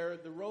 where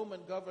the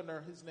Roman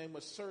governor, his name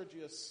was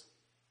Sergius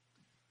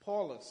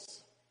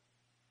Paulus.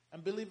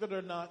 And believe it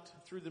or not,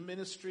 through the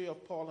ministry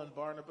of Paul and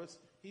Barnabas,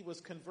 he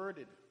was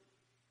converted.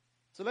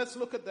 So let's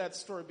look at that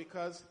story,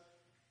 because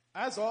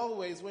as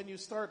always, when you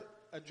start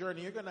a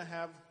journey, you're going to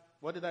have,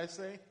 what did I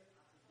say?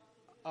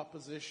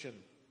 Opposition.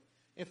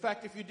 In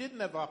fact, if you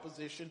didn't have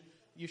opposition,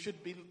 you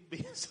should be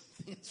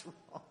something is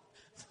wrong.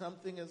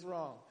 Something is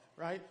wrong,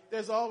 right?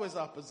 There's always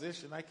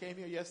opposition. I came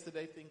here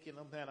yesterday thinking,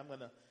 oh man, I'm going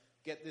to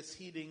get this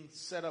heating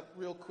set up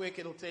real quick.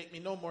 It'll take me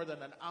no more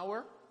than an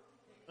hour.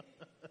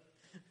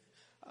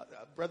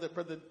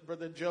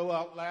 Brother Joe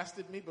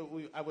outlasted me, but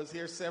I was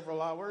here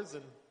several hours,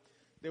 and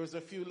there was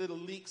a few little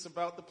leaks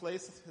about the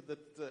place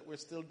that we're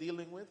still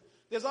dealing with.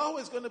 There's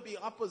always going to be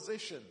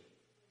opposition.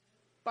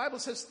 Bible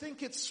says,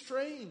 think it's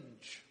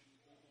strange.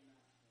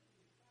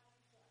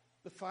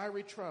 The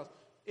fiery trials.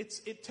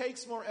 It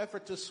takes more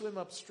effort to swim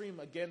upstream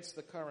against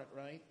the current,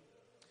 right?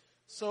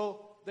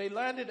 So they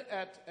landed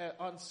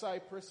on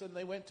Cyprus, and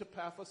they went to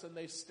Paphos, and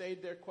they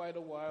stayed there quite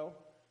a while,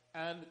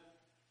 and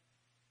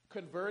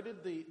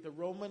converted the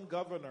Roman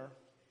governor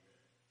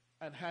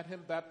and had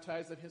him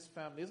baptized and his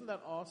family. Isn't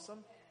that awesome?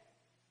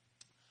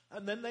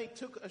 And then they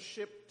took a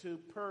ship to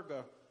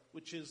Perga,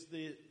 which is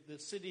the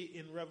city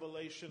in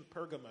Revelation,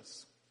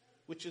 Pergamos,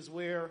 which is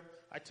where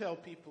I tell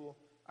people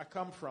I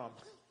come from.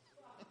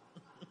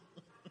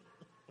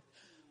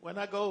 When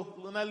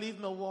I leave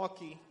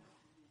Milwaukee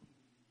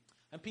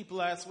and people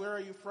ask, where are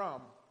you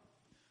from?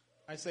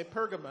 I say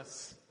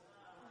Pergamos.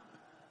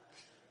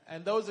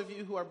 And those of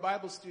you who are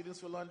Bible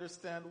students will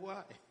understand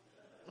why.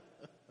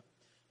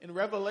 In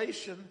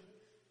Revelation,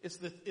 it's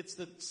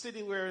the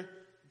city where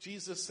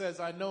Jesus says,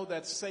 I know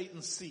that's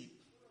Satan's seat.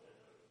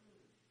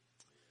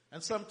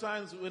 And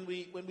sometimes when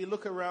we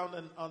look around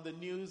on the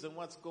news and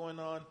what's going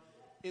on,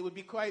 it would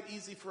be quite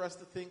easy for us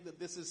to think that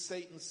this is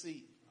Satan's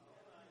seat.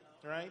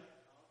 Right?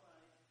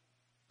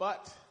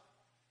 But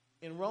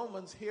in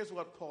Romans, here's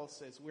what Paul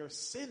says. Where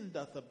sin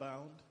doth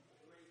abound,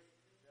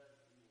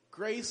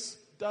 grace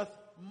doth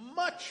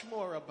much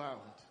more abound.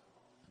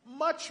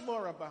 Much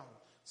more abound.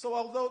 So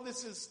although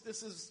this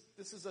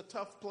is a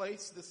tough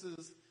place, this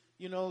is,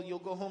 you'll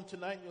go home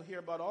tonight and you'll hear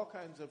about all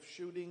kinds of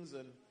shootings,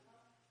 and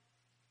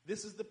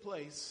this is the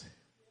place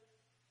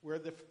where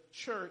the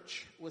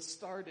church was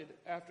started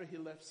after he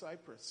left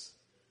Cyprus,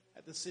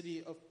 at the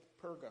city of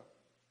Perga.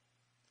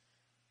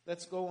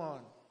 Let's go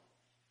on.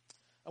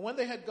 And when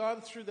they had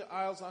gone through the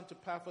isles unto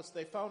Paphos,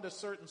 they found a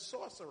certain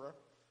sorcerer,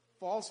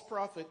 false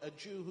prophet, a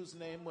Jew whose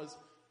name was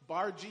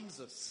Bar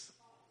Jesus.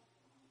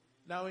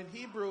 Now in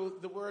Hebrew,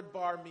 the word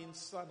bar means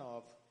son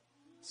of.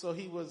 So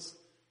he was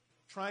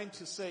trying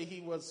to say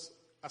he was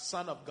a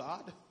son of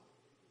God.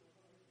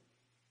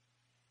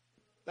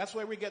 That's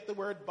where we get the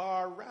word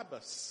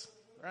Barabbas,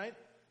 right?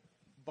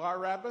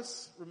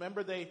 Barabbas.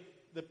 Remember the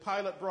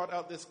pilot brought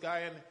out this guy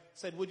and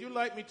said, would you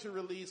like me to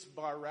release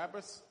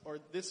Barabbas or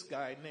this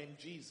guy named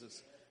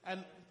Jesus?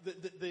 And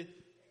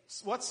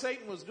what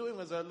Satan was doing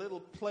was a little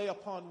play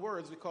upon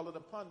words. We call it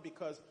a pun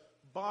because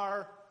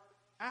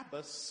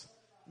Barabbas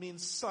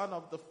means son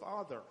of the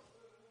Father.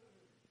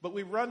 But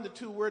we run the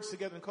two words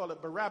together and call it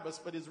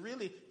Barabbas, but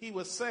he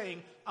was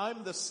saying,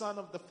 I'm the son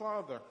of the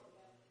Father.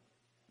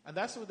 And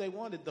that's what they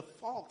wanted, the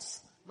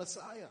false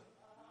Messiah.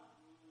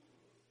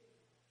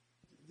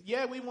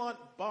 Yeah, we want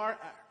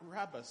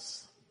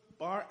Barabbas,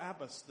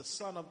 the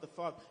son of the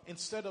Father,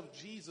 instead of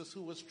Jesus,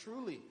 who was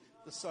truly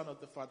the son of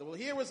the Father. Well,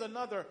 here was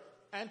another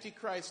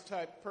Antichrist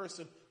type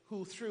person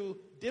who through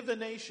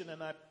divination,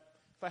 and if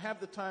I have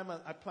the time,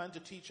 I plan to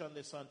teach on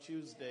this on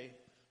Tuesday,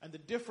 and the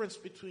difference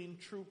between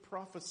true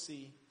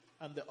prophecy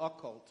and the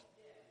occult.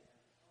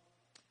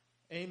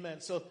 Amen.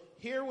 So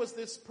here was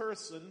this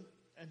person,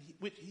 and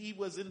he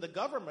was in the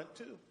government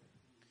too.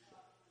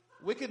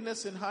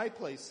 Wickedness in high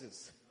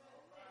places,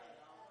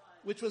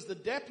 which was the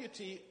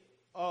deputy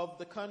of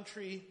the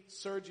country,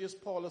 Sergius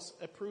Paulus,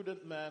 a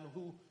prudent man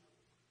who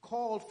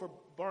called for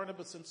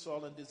Barnabas and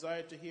Saul and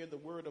desired to hear the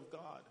word of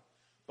God.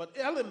 But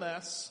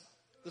Elymas,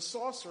 the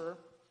sorcerer,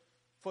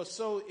 for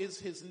so is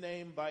his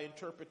name by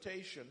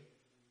interpretation,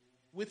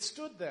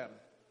 withstood them,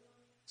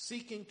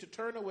 seeking to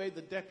turn away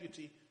the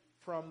deputy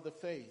from the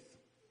faith.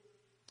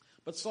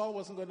 But Saul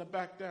wasn't going to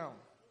back down.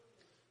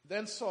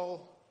 Then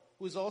Saul,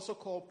 who is also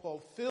called Paul,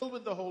 filled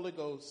with the Holy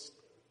Ghost,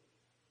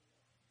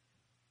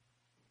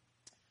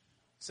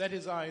 set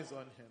his eyes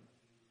on him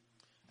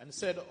and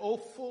said, O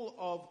full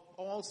of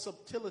all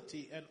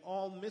subtlety and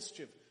all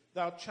mischief,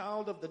 thou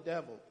child of the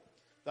devil,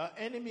 thou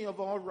enemy of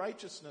all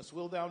righteousness,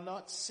 will thou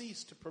not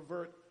cease to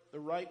pervert the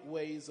right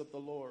ways of the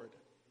Lord?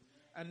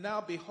 And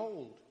now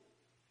behold,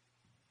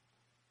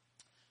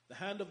 the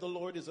hand of the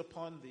Lord is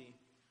upon thee,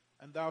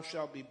 and thou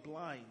shalt be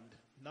blind,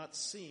 not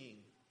seeing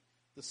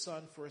the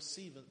sun for a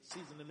season.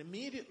 And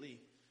immediately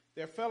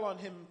there fell on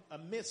him a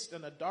mist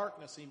and a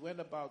darkness. He went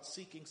about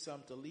seeking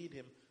some to lead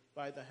him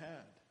by the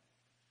hand.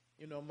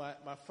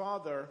 My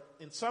father,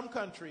 in some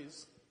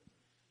countries,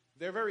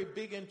 they're very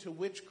big into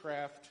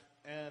witchcraft,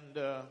 and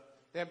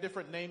they have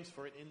different names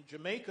for it. In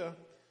Jamaica,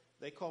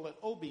 they call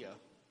it obia.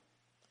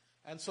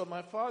 And so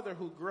my father,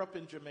 who grew up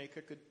in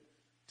Jamaica, could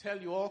tell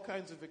you all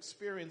kinds of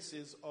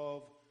experiences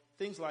of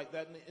things like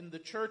that. And in the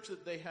church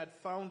that they had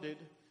founded,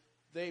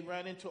 they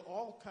ran into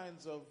all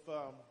kinds of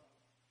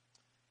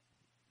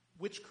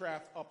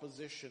witchcraft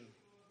opposition.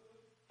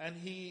 And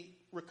he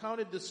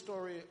recounted the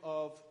story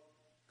of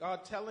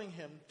God telling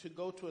him to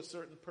go to a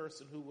certain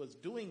person who was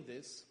doing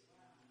this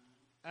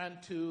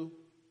and to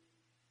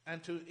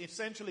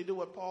essentially do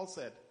what Paul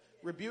said,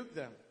 rebuke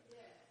them.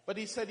 But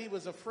he said he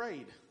was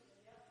afraid.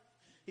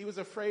 He was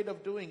afraid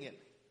of doing it.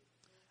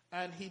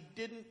 And he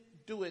didn't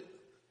do it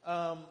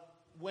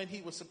when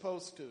he was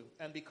supposed to.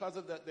 And because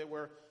of that, there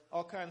were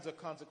all kinds of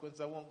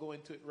consequences. I won't go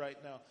into it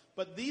right now.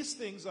 But these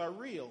things are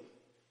real.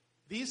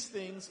 These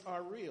things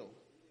are real.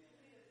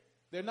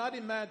 They're not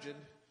imagined.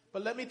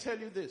 But let me tell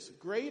you this.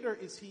 Greater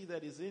is he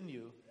that is in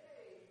you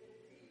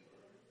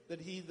than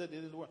he that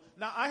is in the world.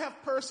 Now, I have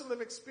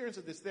personal experience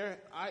of this.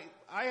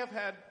 I have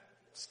had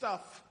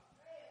stuff,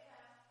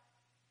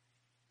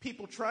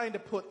 people trying to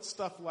put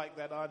stuff like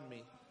that on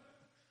me.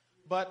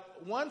 But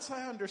once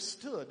I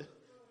understood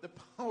the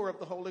power of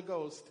the Holy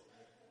Ghost,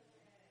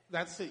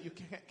 that's it. You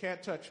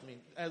can't touch me.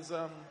 As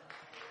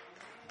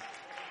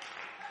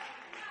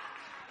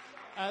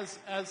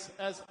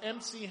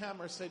MC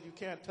Hammer said, you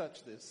can't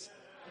touch this.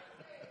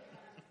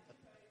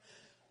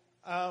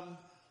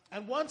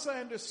 And once I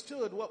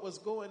understood what was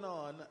going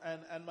on,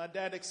 and my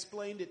dad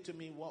explained it to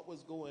me, what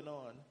was going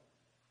on,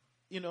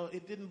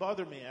 it didn't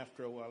bother me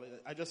after a while.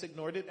 I just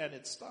ignored it and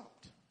it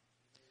stopped.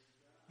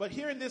 But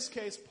here in this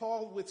case,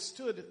 Paul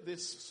withstood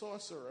this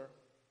sorcerer,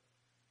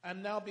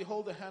 and now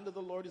behold, the hand of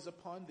the Lord is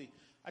upon thee.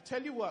 I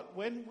tell you what,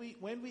 when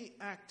we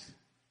act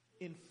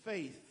in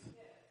faith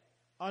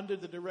under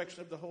the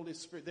direction of the Holy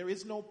Spirit, there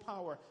is no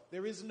power,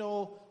 there is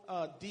no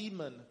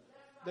demon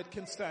that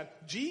can stand.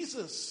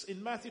 Jesus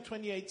in Matthew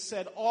 28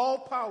 said, all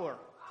power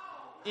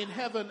in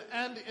heaven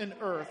and in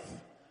earth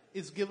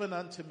is given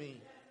unto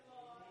me.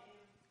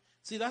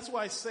 See, that's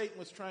why Satan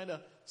was trying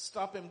to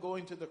stop him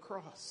going to the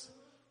cross.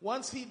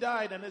 Once he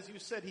died, and as you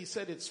said, he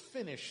said it's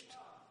finished.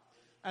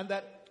 And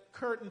that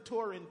curtain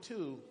tore in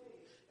two.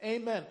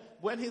 Amen.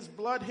 When his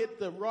blood hit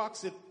the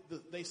rocks,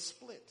 they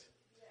split.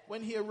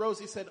 When he arose,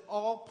 he said,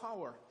 all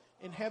power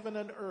in heaven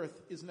and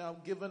earth is now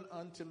given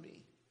unto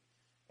me.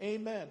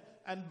 Amen.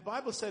 And the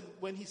Bible said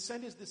when he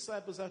sent his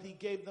disciples out, he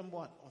gave them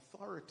what?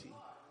 Authority.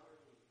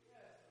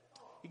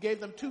 He gave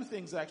them two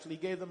things, actually.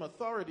 He gave them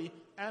authority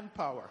and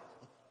power.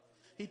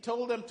 He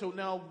told them to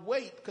now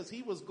wait, because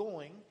he was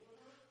going,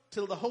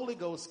 till the Holy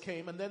Ghost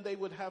came, and then they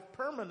would have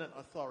permanent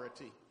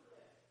authority.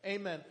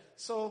 Amen.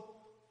 So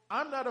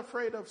I'm not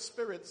afraid of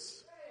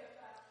spirits.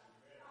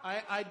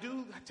 I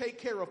do take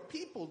care of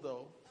people,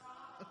 though.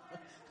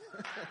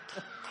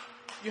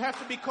 You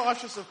have to be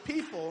cautious of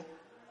people.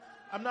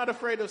 I'm not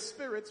afraid of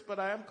spirits, but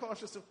I am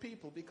cautious of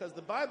people, because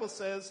the Bible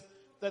says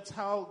that's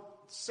how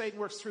Satan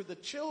works through the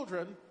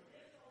children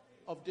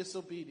of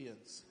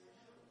disobedience.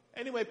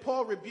 Anyway,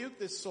 Paul rebuked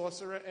this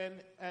sorcerer,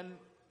 and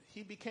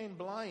he became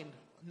blind,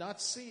 not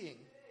seeing.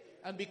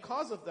 And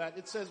because of that,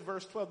 it says,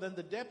 verse 12, then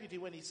the deputy,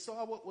 when he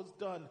saw what was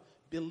done,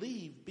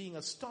 believed, being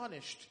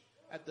astonished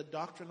at the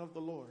doctrine of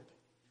the Lord.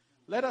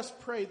 Let us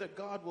pray that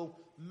God will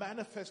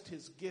manifest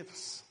his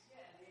gifts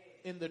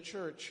in the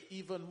church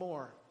even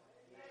more.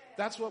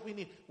 That's what we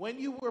need.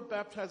 When you were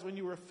baptized, when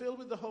you were filled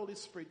with the Holy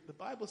Spirit, the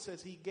Bible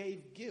says he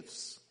gave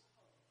gifts.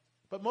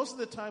 But most of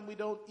the time we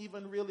don't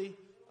even really,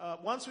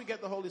 once we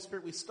get the Holy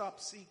Spirit, we stop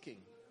seeking.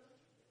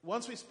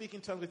 Once we speak in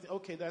tongues, we think,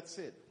 okay, that's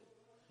it.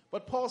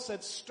 But Paul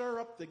said,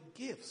 stir up the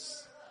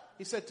gifts.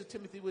 He said to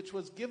Timothy, which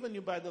was given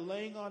you by the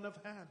laying on of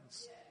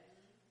hands.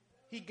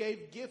 He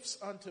gave gifts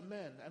unto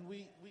men, and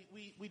we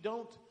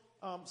don't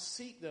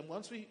seek them.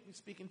 Once we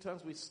speak in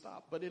tongues, we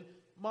stop. But in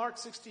Mark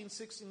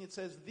 16:16, it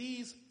says,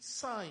 these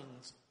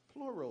signs,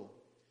 plural,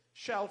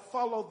 shall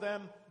follow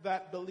them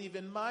that believe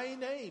in my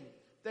name.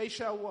 They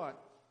shall what?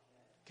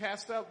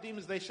 Cast out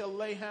demons. They shall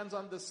lay hands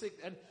on the sick.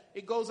 And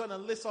it goes on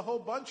and lists a whole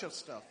bunch of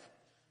stuff.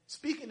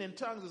 Speaking in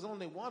tongues is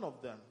only one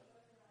of them.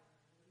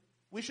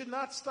 We should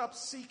not stop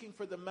seeking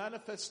for the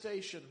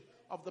manifestation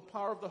of the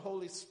power of the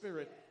Holy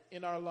Spirit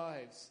in our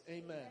lives.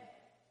 Amen.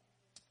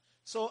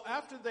 So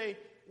after they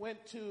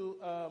went to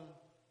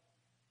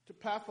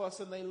Paphos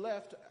and they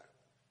left,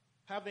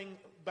 having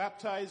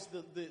baptized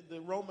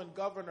the Roman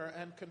governor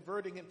and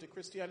converting him to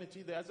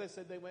Christianity, as I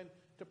said, they went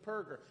to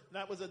Perga.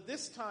 Now it was at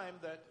this time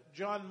that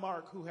John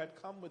Mark, who had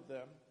come with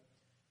them,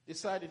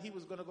 decided he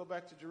was going to go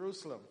back to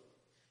Jerusalem.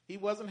 He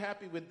wasn't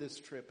happy with this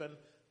trip, and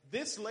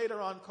this later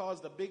on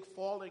caused a big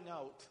falling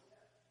out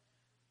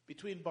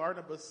between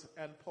Barnabas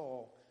and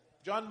Paul.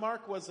 John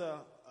Mark was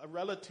a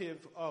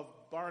relative of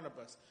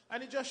Barnabas.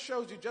 And it just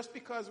shows you, just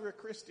because we're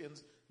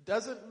Christians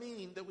doesn't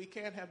mean that we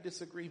can't have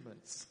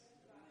disagreements.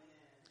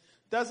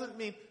 Doesn't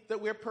mean that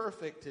we're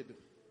perfected.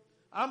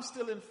 I'm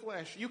still in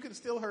flesh. You can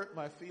still hurt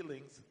my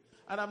feelings.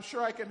 And I'm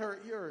sure I can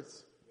hurt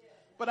yours.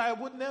 But I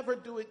would never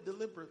do it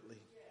deliberately.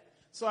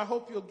 So I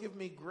hope you'll give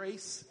me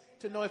grace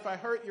to know if I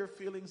hurt your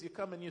feelings, you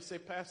come and you say,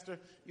 Pastor,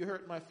 you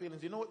hurt my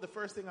feelings. You know what the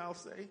first thing I'll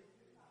say?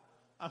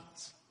 I'm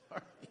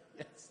sorry.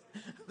 Yes,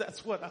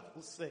 that's what I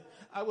will say.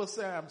 I will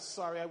say, I'm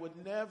sorry. I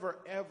would never,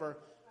 ever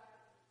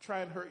try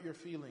and hurt your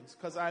feelings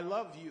because I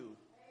love you.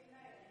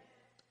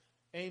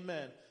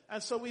 Amen.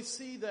 And so we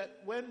see that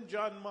when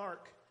John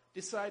Mark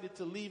decided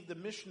to leave the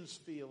missions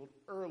field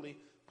early,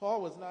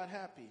 Paul was not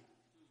happy.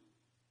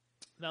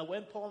 Now,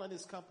 when Paul and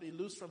his company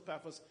loosed from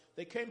Paphos,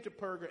 they came to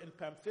Perga in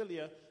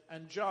Pamphylia,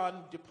 and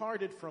John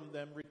departed from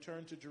them,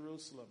 returned to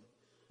Jerusalem.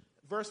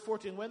 verse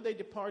 14, when they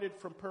departed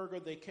from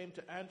Perga, they came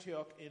to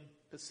Antioch in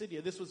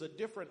Pisidia. This was a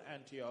different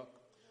Antioch.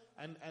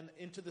 And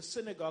into the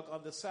synagogue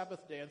on the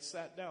Sabbath day and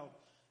sat down.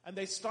 And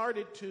they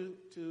started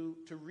to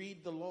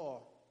read the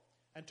law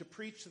and to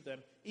preach to them.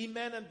 Ye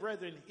men and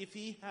brethren, if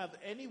ye have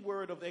any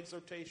word of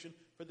exhortation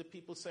for the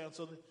people, say on.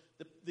 So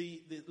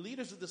the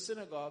leaders of the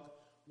synagogue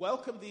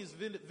welcomed these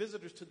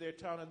visitors to their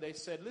town, and they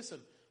said, listen,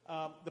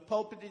 the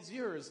pulpit is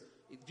yours.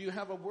 Do you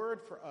have a word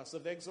for us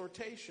of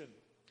exhortation?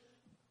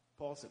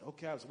 Paul said,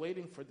 okay, I was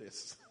waiting for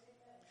this.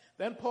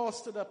 Then Paul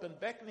stood up and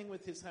beckoning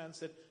with his hand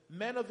said,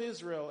 men of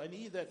Israel, and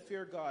ye that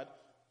fear God,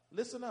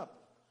 listen up.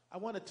 I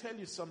want to tell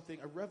you something,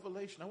 a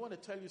revelation. I want to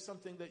tell you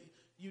something that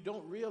you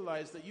don't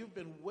realize, that you've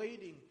been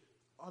waiting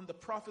on the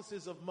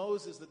prophecies of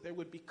Moses, that there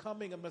would be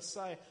coming a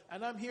Messiah.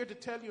 And I'm here to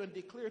tell you and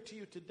declare to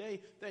you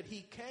today that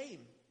he came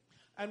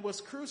and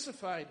was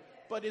crucified,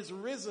 but is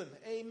risen.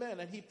 Amen.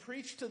 And he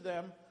preached to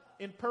them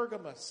in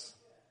Pergamos,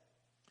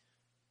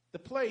 the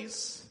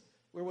place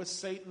where was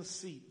Satan's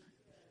seat.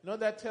 You know,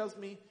 that tells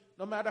me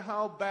no matter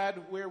how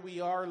bad where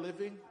we are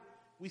living,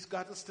 we've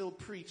got to still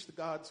preach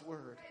God's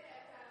word.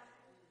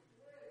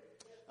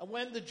 And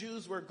when the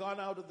Jews were gone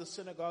out of the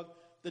synagogue,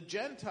 the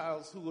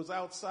Gentiles who was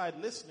outside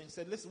listening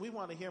said, listen, we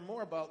want to hear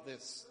more about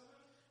this.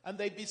 And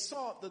they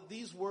besought that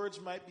these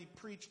words might be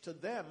preached to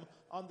them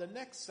on the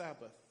next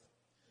Sabbath.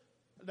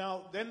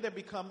 Now, then there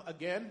become,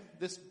 again,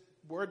 this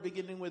word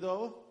beginning with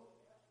O,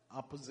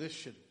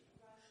 opposition.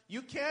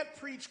 You can't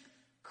preach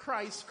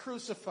Christ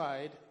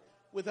crucified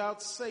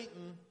without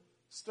Satan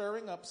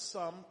stirring up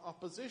some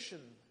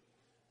opposition.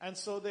 And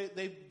so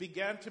they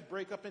began to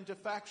break up into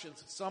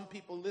factions. Some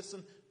people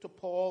listened to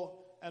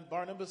Paul and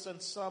Barnabas,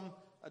 and some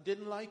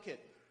didn't like it.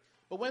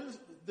 But when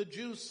the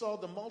Jews saw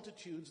the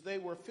multitudes, they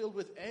were filled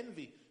with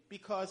envy,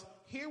 because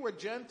here were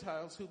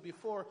Gentiles who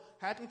before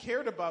hadn't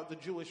cared about the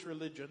Jewish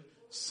religion.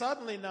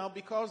 Suddenly now,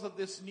 because of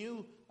this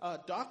new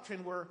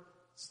doctrine, were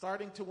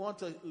starting to want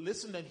to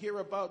listen and hear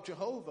about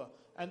Jehovah.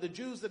 And the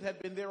Jews that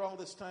had been there all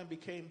this time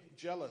became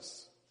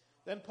jealous.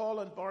 Then Paul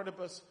and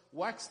Barnabas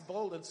waxed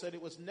bold and said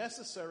it was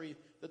necessary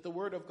that the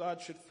word of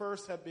God should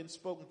first have been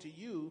spoken to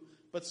you,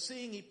 but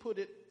seeing he put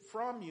it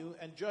from you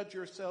and judge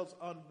yourselves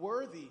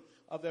unworthy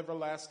of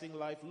everlasting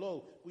life,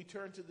 lo, we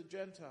turn to the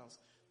Gentiles.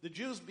 The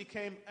Jews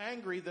became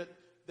angry that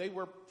they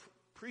were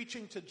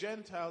preaching to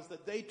Gentiles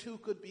that they too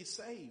could be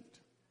saved.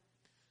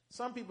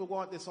 Some people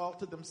want this all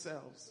to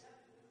themselves.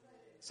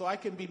 So I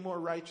can be more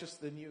righteous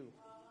than you.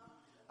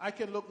 I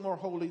can look more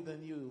holy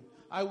than you.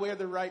 I wear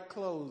the right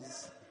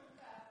clothes.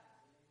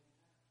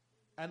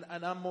 And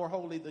I'm more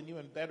holy than you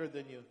and better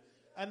than you.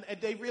 And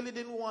they really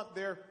didn't want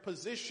their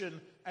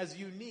position as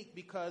unique,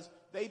 because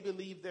they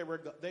believed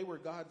they were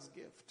God's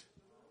gift.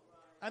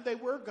 And they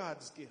were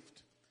God's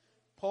gift.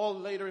 Paul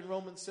later in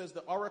Romans says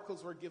the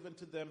oracles were given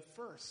to them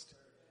first.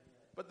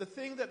 But the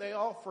thing that they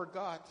all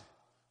forgot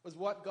was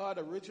what God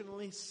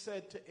originally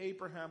said to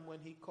Abraham when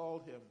he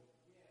called him.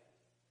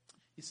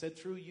 He said,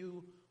 through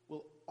you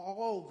will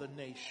all the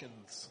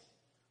nations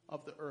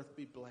of the earth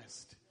be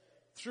blessed.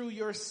 Through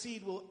your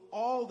seed will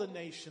all the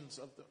nations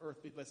of the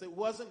earth be blessed. It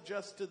wasn't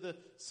just to the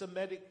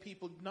Semitic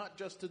people, not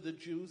just to the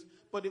Jews,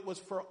 but it was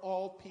for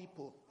all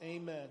people.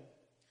 Amen.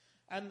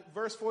 And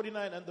verse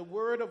 49, and the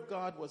word of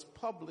God was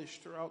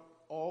published throughout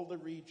all the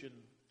region.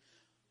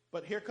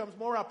 But here comes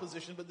more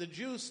opposition. But the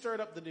Jews stirred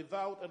up the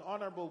devout and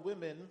honorable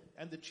women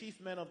and the chief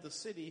men of the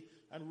city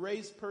and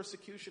raised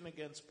persecution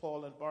against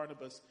Paul and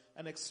Barnabas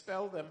and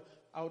expelled them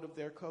out of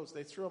their coast.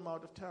 They threw them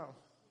out of town.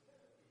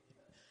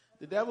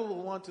 The devil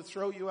will want to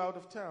throw you out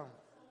of town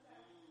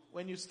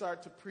when you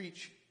start to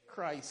preach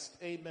Christ.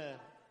 Amen.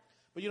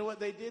 But you know what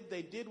they did?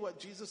 They did what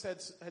Jesus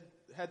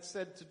had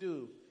said to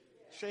do.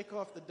 Shake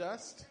off the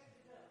dust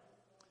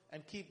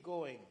and keep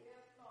going.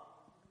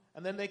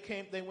 And then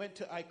they went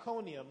to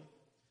Iconium,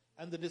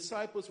 and the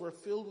disciples were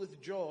filled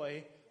with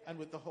joy and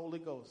with the Holy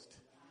Ghost.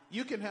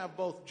 You can have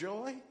both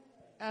joy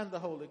and the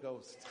Holy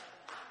Ghost.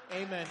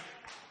 Amen.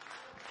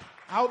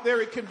 Out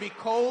there it can be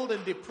cold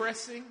and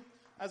depressing.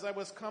 As I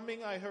was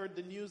coming, I heard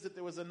the news that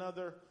there was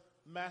another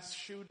mass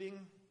shooting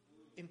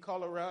in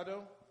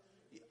Colorado.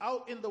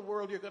 Out in the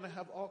world, you're going to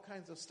have all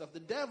kinds of stuff.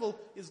 The devil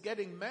is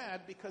getting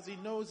mad because he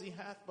knows he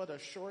hath but a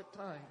short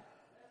time.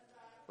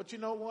 But you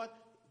know what?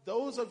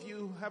 Those of you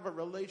who have a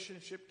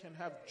relationship can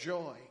have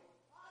joy,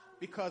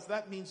 because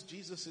that means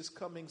Jesus is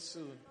coming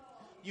soon.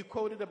 You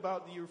quoted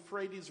about the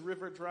Euphrates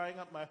River drying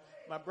up.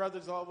 My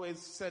brother's always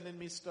sending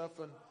me stuff,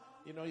 and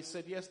he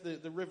said, yes,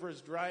 the river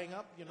is drying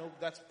up.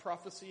 That's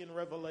prophecy in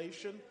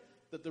Revelation,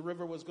 that the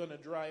river was going to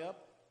dry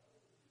up.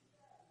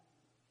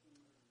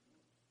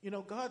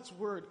 God's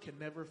word can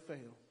never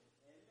fail.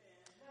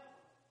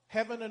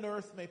 Heaven and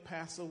earth may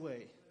pass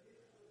away,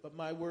 but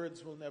my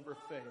words will never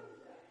fail.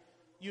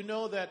 You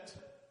know that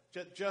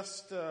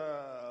just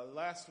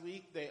last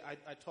week,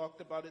 I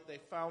talked about it. They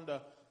found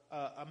a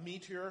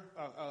meteor,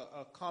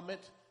 a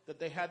comet that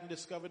they hadn't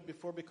discovered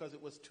before because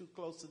it was too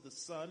close to the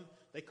sun.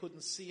 They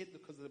couldn't see it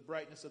because of the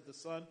brightness of the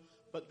sun.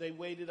 But they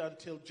waited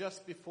until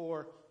just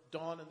before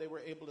dawn, and they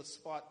were able to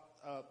spot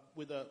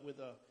with a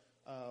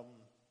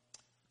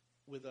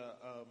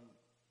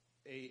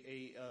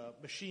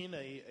machine,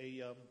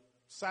 a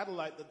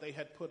satellite that they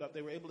had put up.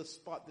 They were able to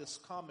spot this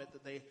comet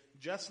that they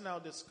just now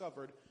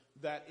discovered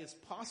that is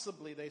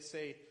possibly, they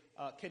say,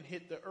 can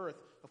hit the earth.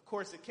 Of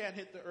course, it can't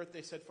hit the earth,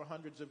 they said, for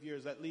hundreds of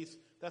years. At least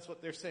that's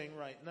what they're saying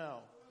right now.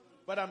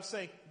 But I'm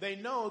saying they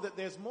know that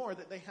there's more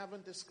that they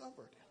haven't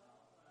discovered.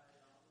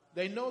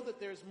 They know that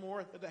there's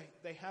more that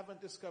they haven't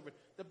discovered.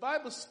 The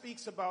Bible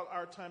speaks about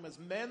our time as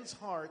men's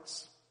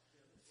hearts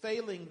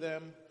failing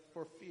them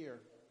for fear,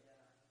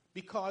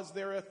 because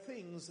there are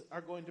things that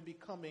are going to be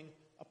coming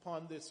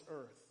upon this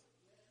earth.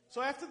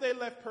 So after they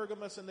left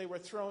Pergamos and they were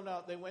thrown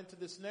out, they went to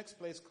this next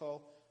place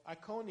called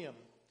Iconium.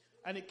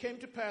 And it came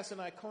to pass in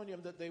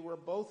Iconium that they were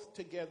both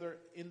together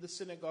in the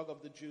synagogue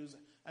of the Jews,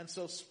 and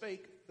so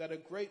spake that a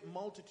great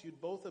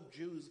multitude, both of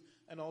Jews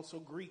and also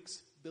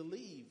Greeks,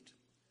 believed.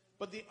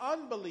 But the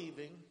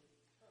unbelieving,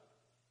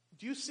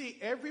 do you see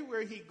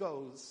everywhere he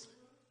goes,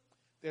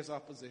 there's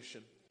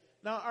opposition.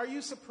 Now, are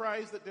you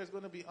surprised that there's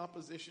going to be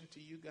opposition to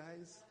you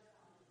guys?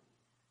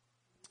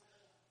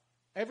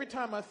 Every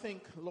time I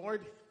think,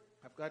 Lord,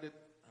 I've got it,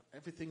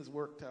 everything's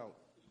worked out.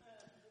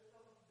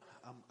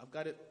 I've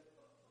got it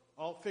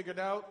all figured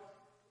out.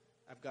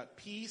 I've got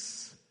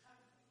peace.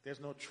 There's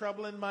no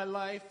trouble in my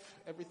life.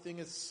 Everything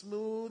is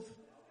smooth.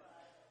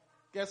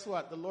 Guess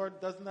what? The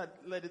Lord does not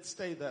let it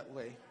stay that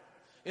way.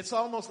 It's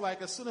almost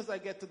like as soon as I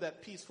get to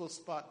that peaceful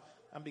spot,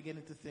 I'm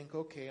beginning to think,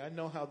 okay, I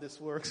know how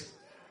this works.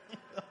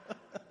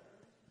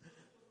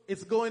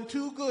 It's going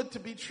too good to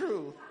be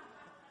true.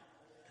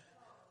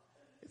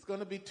 It's going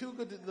to be too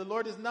good. The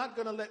Lord is not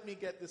going to let me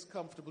get this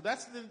comfortable.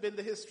 That's been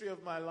the history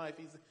of my life.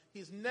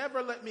 He's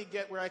never let me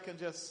get where I can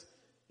just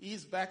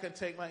ease back and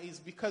take my ease,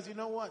 because you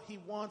know what? He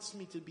wants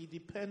me to be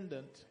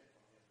dependent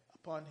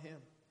upon him.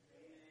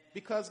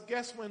 Because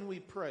guess when we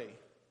pray?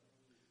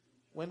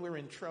 When we're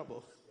in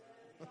trouble.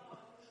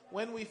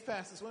 When we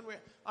fast. It's when we're,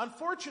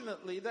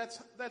 unfortunately,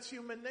 that's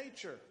human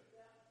nature,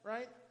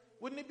 right?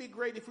 Wouldn't it be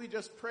great if we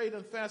just prayed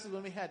and fasted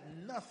when we had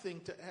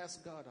nothing to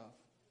ask God of?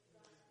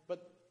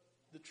 But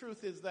the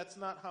truth is that's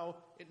not how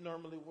it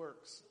normally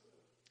works.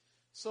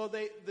 So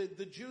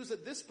the Jews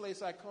at this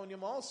place,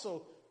 Iconium,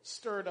 also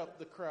stirred up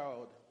the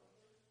crowd.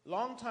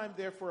 Long time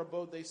therefore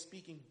abode they,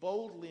 speaking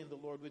boldly in the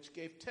Lord, which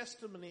gave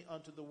testimony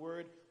unto the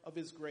word of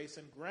his grace,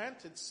 and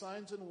granted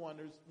signs and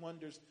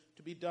wonders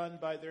to be done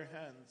by their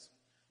hands.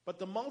 But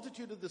the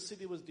multitude of the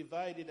city was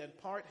divided, and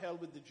part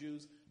held with the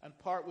Jews, and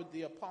part with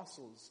the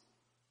apostles.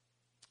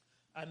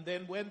 And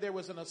then when there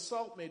was an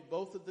assault made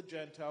both of the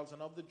Gentiles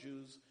and of the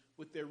Jews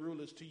with their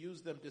rulers, to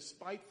use them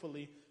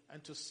despitefully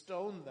and to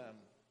stone them,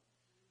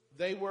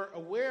 they were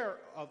aware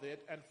of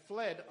it and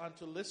fled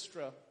unto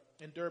Lystra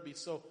and Derbe.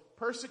 So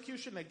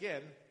persecution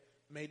again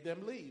made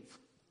them leave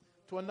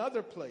to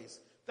another place.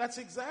 That's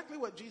exactly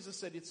what Jesus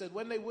said. He said,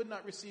 when they would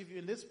not receive you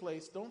in this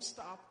place, don't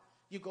stop.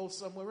 You go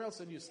somewhere else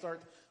and you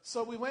start.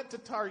 So we went to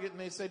Target and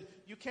they said,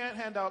 you can't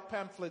hand out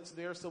pamphlets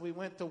there. So we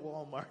went to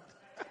Walmart.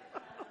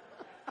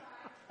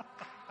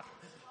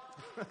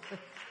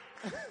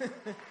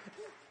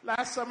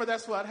 Last summer,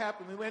 that's what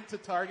happened. We went to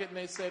Target and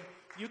they said,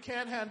 you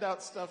can't hand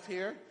out stuff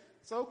here.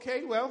 It's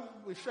okay. Well,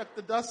 we shook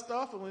the dust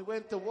off and we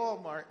went to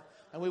Walmart.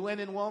 And we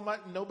went in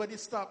Walmart and nobody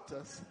stopped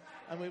us.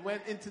 And we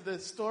went into the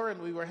store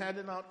and we were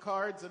handing out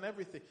cards and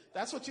everything.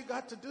 That's what you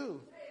got to do.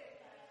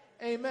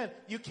 Amen.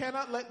 You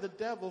cannot let the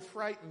devil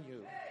frighten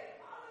you.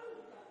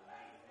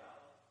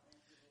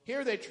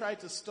 Here they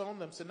tried to stone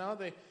them.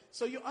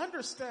 So you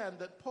understand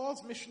that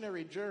Paul's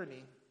missionary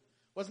journey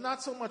was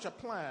not so much a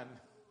plan,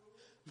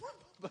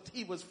 but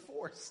he was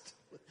forced.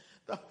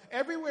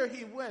 Everywhere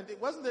he went,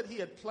 it wasn't that he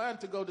had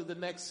planned to go to the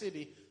next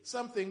city.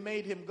 Something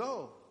made him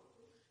go.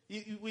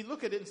 We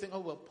look at it and think,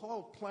 oh, well,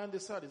 Paul planned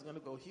this out. He's going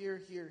to go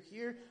here, here,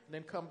 here, and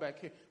then come back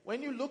here.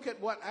 When you look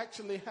at what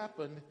actually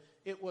happened,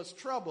 it was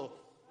trouble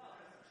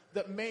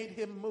that made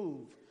him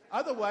move.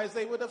 Otherwise,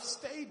 they would have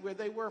stayed where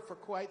they were for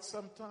quite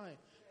some time.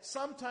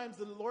 Sometimes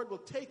the Lord will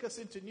take us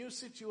into new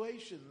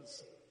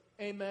situations.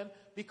 Amen.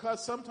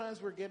 Because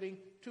sometimes we're getting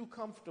too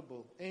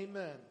comfortable.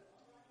 Amen.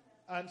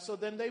 And so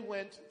then they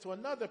went to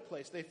another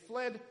place. They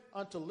fled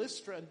unto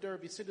Lystra and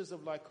Derbe, cities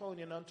of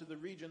Lycaonia, and unto the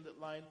region that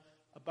lie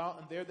about,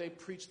 and there they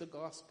preached the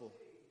gospel.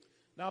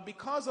 Now,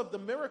 because of the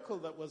miracle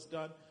that was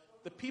done,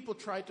 the people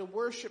tried to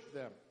worship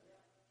them.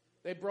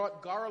 They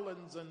brought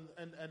garlands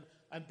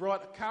and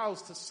brought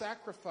cows to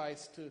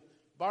sacrifice to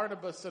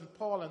Barnabas and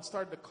Paul, and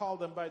started to call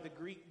them by the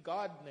Greek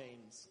god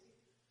names.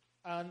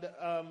 And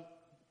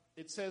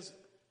it says,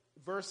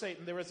 verse 8,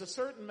 and there was a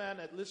certain man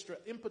at Lystra,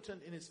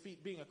 impotent in his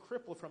feet, being a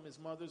cripple from his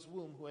mother's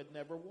womb, who had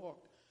never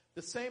walked.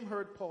 The same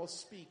heard Paul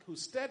speak, who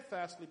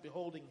steadfastly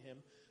beholding him,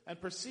 and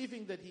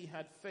perceiving that he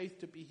had faith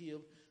to be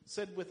healed,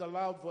 said with a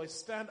loud voice,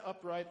 stand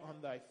upright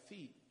on thy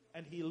feet.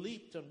 And he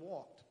leaped and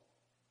walked.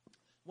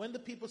 When the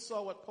people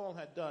saw what Paul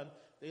had done,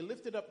 they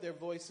lifted up their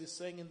voices,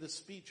 saying in the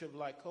speech of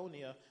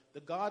Lycaonia, the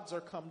gods are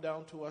come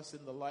down to us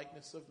in the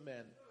likeness of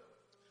men.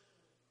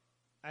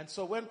 And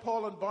so when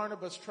Paul and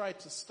Barnabas tried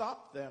to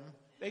stop them,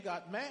 they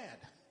got mad.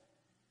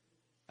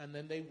 And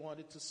then they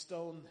wanted to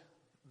stone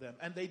them.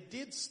 And they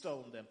did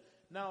stone them.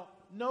 Now,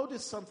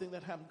 notice something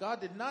that happened.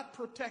 God did not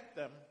protect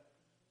them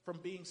from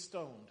being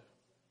stoned.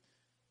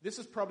 This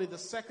is probably the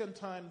second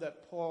time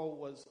that Paul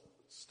was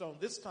stoned.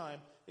 This time,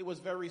 it was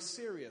very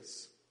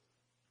serious.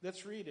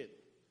 Let's read it.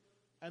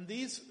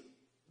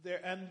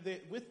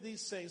 With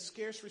these sayings,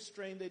 scarce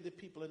restrained they the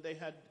people, and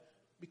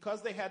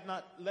because they had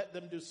not let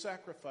them do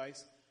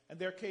sacrifice, and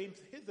there came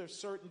hither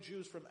certain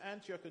Jews from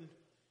Antioch and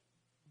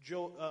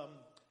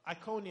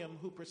Iconium,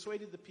 who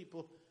persuaded the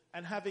people,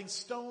 and having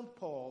stoned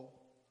Paul,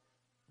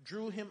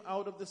 drew him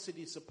out of the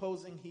city,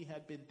 supposing he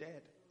had been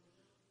dead.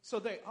 So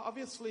they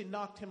obviously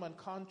knocked him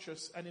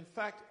unconscious, and in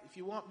fact, if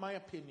you want my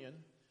opinion,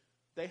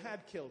 they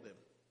had killed him.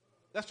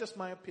 That's just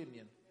my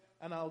opinion,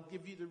 and I'll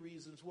give you the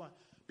reasons why.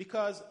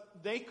 Because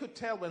they could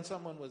tell when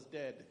someone was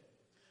dead,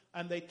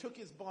 and they took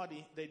his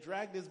body, they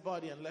dragged his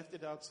body and left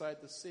it outside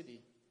the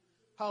city.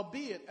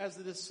 Howbeit, as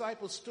the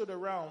disciples stood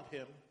around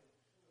him,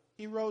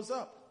 he rose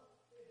up.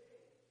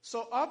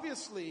 So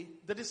obviously,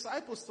 the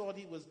disciples thought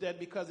he was dead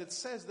because it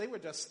says they were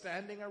just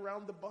standing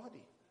around the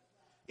body.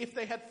 If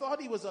they had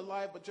thought he was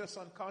alive but just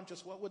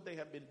unconscious, what would they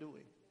have been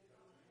doing?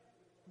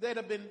 They'd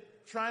have been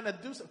trying to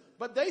do something.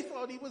 But they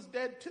thought he was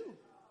dead too.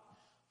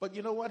 But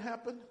you know what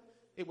happened?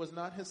 It was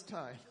not his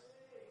time.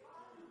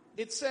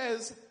 It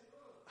says,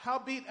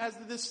 howbeit as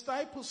the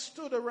disciples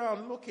stood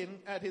around looking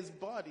at his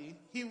body,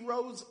 he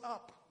rose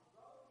up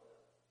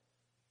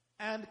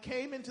and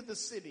came into the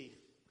city.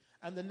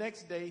 And the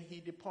next day he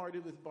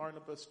departed with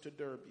Barnabas to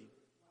Derbe.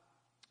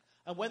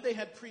 And when they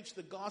had preached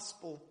the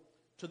gospel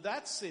to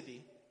that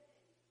city,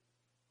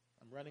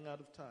 I'm running out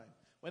of time.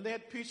 When they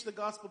had preached the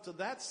gospel to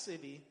that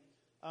city,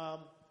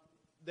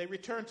 they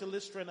returned to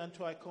Lystra and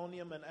to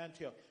Iconium and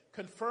Antioch,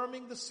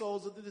 confirming the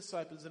souls of the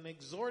disciples and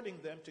exhorting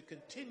them to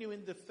continue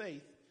in the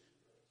faith,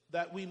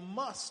 that we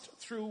must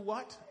through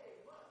what?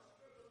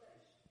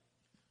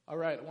 All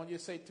right, I want you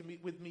to say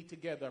with me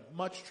together,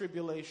 much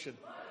tribulation.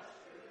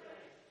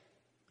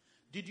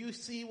 Did you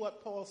see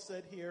what Paul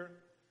said here?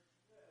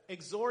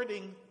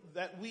 Exhorting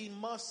that we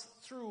must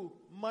through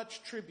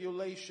much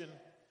tribulation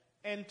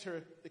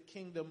enter the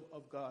kingdom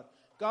of God.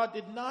 God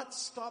did not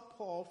stop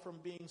Paul from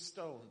being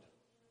stoned.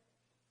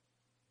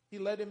 He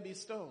let him be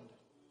stoned.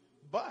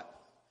 But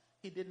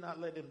he did not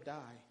let him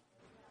die.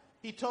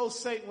 He told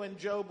Satan when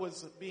Job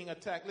was being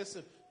attacked,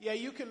 listen, yeah,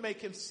 you can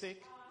make him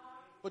sick,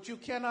 but you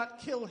cannot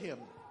kill him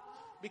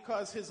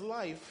because his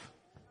life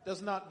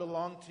does not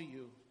belong to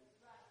you.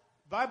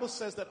 The Bible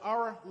says that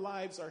our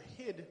lives are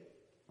hid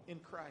in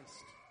Christ.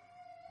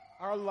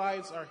 Our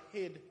lives are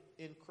hid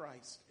in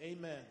Christ.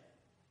 Amen.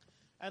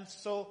 And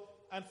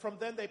from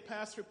then they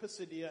passed through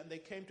Pisidia and they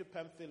came to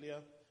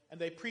Pamphylia and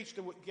they preached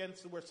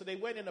against the word. So they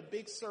went in a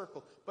big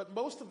circle, but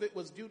most of it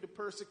was due to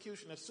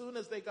persecution. As soon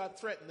as they got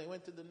threatened, they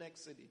went to the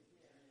next city.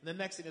 And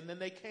then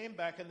they came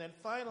back, and then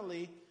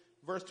finally,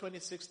 verse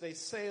 26, they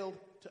sailed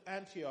to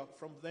Antioch.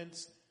 From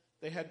thence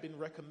they had been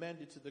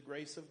recommended to the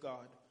grace of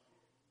God,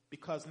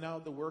 because now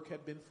the work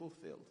had been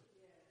fulfilled.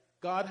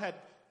 God had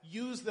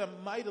used them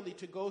mightily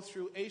to go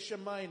through Asia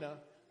Minor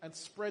and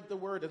spread the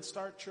word and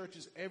start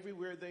churches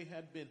everywhere they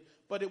had been.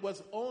 But it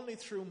was only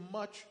through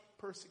much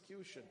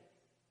persecution.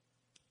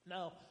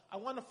 Now, I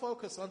want to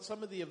focus on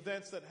some of the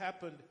events that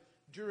happened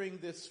during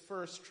this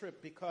first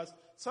trip, because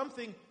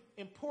something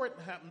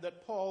important happened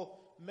that Paul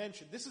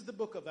mentioned. This is the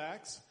book of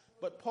Acts,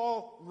 but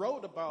Paul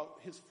wrote about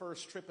his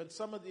first trip and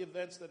some of the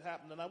events that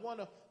happened. And I want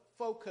to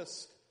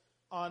focus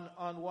on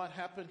what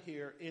happened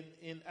here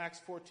in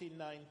Acts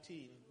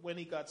 14:19, when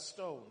he got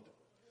stoned.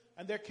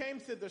 And there came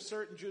thither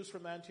certain Jews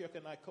from Antioch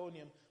and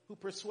Iconium, who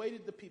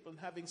persuaded the people, and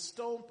having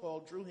stoned Paul,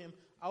 drew him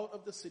out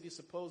of the city,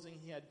 supposing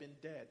he had been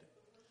dead.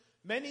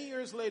 Many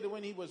years later,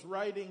 when he was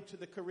writing to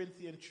the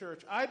Corinthian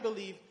church, I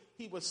believe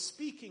he was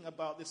speaking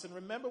about this. And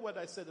remember what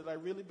I said, that I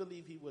really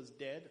believe he was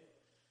dead?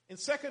 In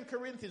 2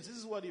 Corinthians, this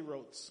is what he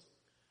wrote.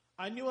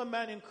 I knew a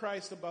man in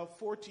Christ about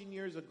 14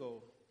 years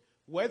ago,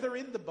 whether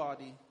in the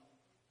body,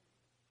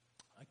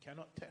 I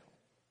cannot tell,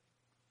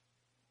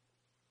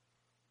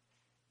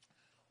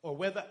 or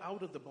whether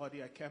out of the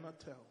body, I cannot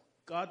tell.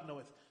 God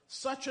knoweth.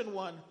 Such an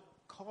one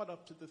caught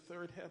up to the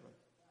third heaven.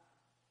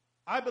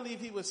 I believe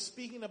he was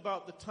speaking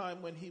about the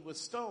time when he was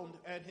stoned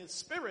and his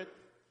spirit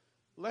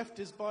left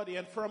his body.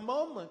 And for a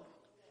moment,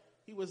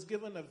 he was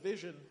given a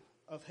vision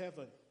of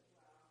heaven.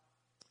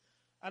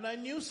 And I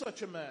knew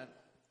such a man,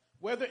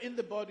 whether in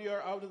the body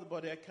or out of the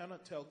body, I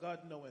cannot tell.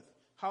 God knoweth.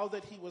 How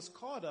that he was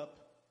caught up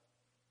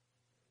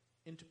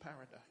into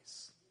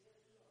paradise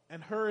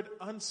and heard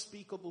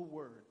unspeakable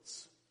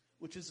words,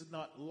 which is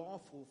not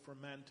lawful for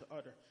man to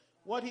utter.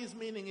 What he's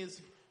meaning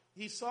is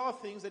he saw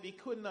things that he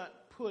could not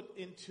put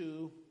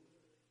into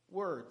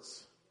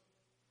words.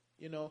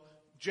 You know,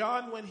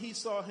 John, when he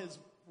saw his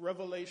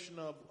revelation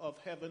of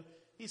heaven,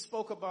 he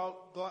spoke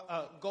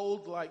about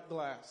gold like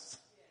glass.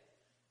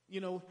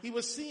 You know, he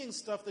was seeing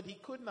stuff that he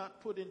could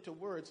not put into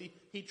words.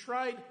 He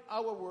tried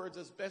our words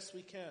as best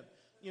we can.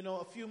 You know,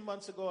 a few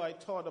months ago I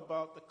taught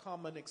about the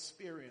common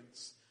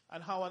experience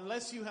and how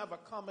unless you have a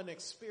common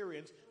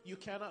experience, you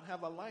cannot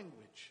have a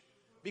language.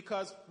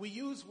 because we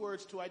use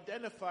words to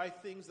identify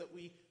things that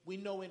we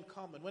know in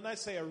common. When I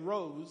say a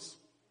rose,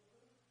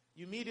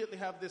 you immediately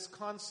have this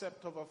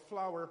concept of a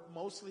flower,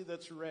 mostly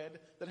that's red,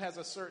 that has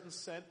a certain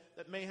scent,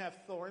 that may have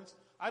thorns.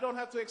 I don't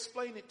have to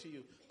explain it to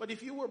you. But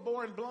if you were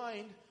born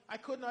blind, I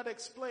could not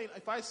explain.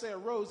 If I say a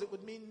rose, it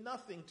would mean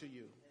nothing to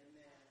you.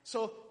 Amen.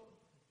 So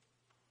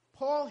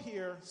Paul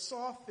here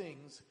saw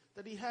things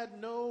that he had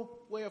no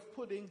way of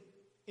putting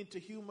into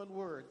human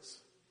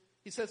words.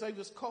 He says, I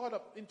was caught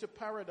up into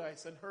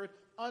paradise and heard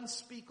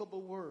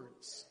unspeakable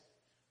words,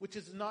 which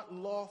is not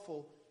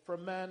lawful for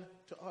man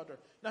to utter.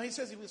 Now he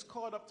says he was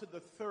caught up to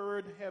the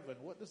third heaven.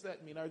 What does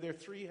that mean? Are there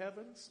three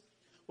heavens?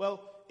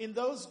 Well, in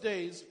those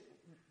days,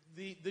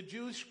 the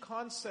Jewish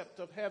concept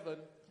of heaven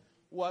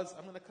was,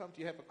 I'm going to come to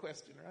you, have a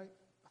question, right?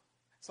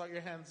 Saw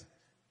your hands.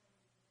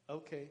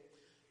 Okay.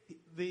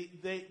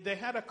 They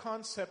had a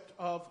concept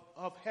of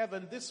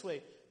heaven this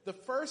way. The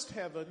first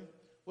heaven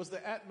was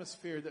the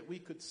atmosphere that we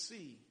could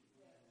see,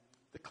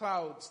 the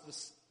clouds.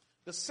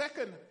 The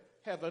second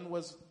heaven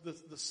was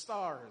the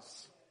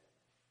stars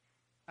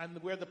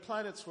and where the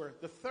planets were.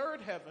 The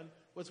third heaven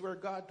was where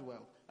God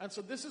dwelt. And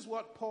so this is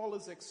what Paul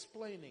is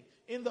explaining.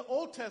 In the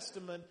Old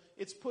Testament,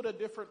 it's put a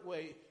different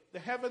way. The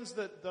heavens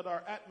that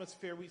are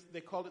atmosphere,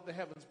 they called it the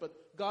heavens, but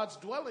God's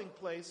dwelling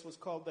place was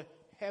called the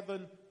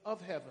heaven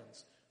of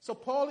heavens. So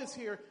Paul is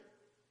here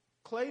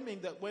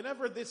claiming that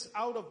whenever this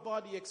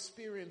out-of-body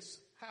experience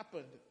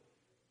happened,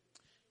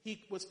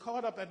 he was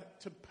caught up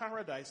to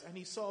paradise and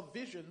he saw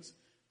visions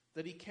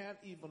that he can't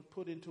even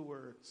put into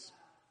words.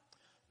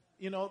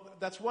 You know,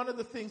 that's one of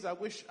the things I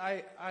wish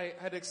I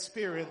had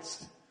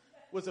experienced,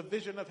 was a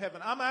vision of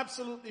heaven. I'm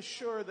absolutely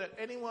sure that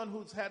anyone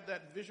who's had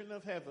that vision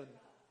of heaven,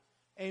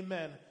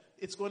 amen,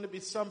 it's going to be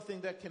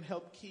something that can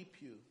help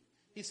keep you.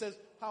 He says,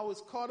 how I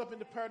was caught up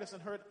into paradise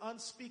and heard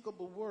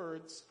unspeakable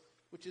words,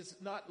 which is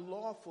not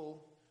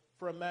lawful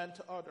for a man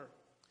to utter.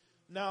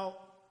 Now,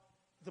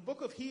 the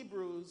book of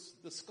Hebrews,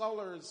 the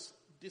scholars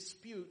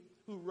dispute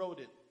who wrote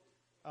it.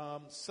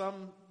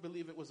 Some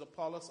believe it was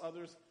Apollos,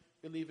 others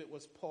believe it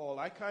was Paul.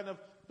 I kind of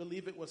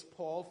believe it was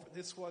Paul for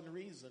this one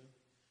reason.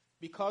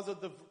 Because of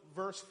the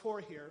verse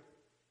 4 here,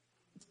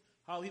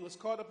 how he was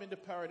caught up into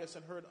paradise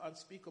and heard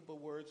unspeakable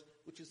words,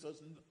 which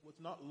was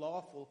not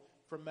lawful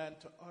for man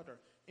to utter.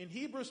 In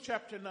Hebrews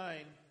chapter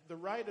 9, the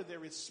writer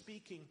there is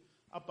speaking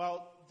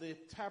about the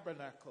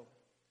tabernacle.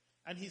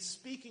 And he's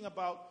speaking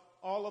about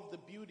all of the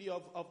beauty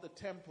of the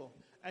temple.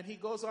 And he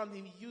goes on,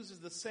 he uses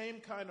the same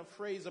kind of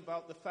phrase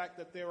about the fact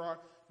that there are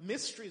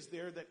mysteries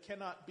there that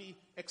cannot be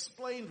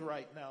explained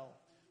right now.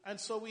 And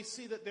so we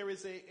see that there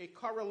is a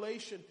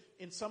correlation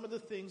in some of the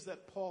things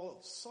that Paul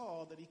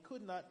saw that he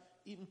could not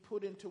even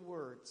put into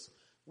words.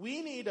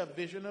 We need a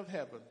vision of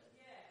heaven.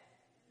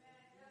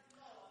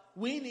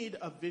 We need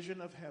a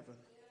vision of heaven.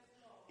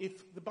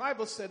 If the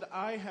Bible said,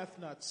 eye hath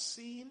not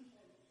seen,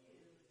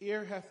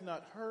 ear hath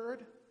not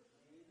heard,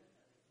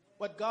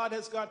 what God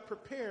has got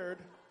prepared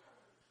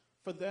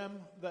for them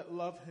that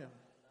love him.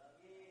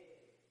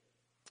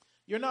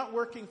 You're not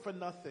working for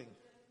nothing.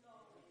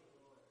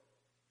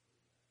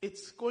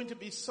 It's going to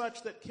be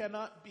such that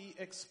cannot be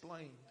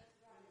explained.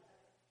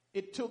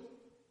 It took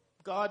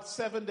God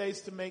 7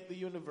 days to make the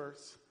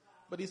universe,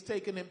 but he's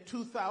taken him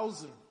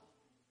 2,000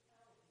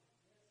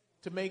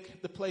 to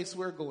make the place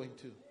we're going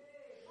to.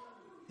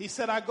 He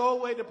said, I go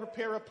away to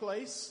prepare a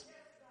place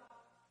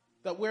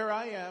that where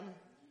I am,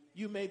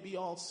 you may be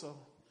also.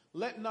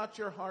 Let not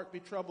your heart be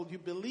troubled. You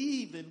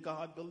believe in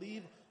God,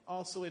 believe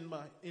also in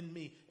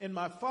me. In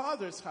my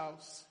Father's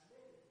house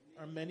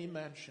are many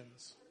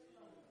mansions.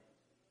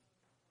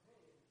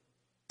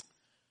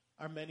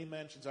 Are many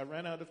mansions. I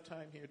ran out of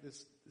time here.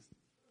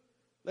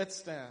 Let's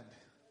stand.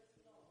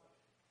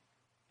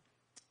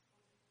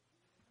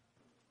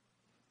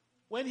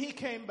 When he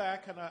came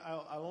back, and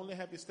I'll only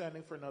have you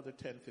standing for another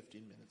 10,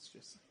 15 minutes,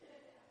 just.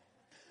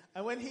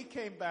 And when he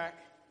came back,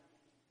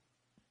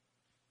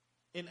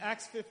 in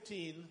Acts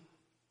 15,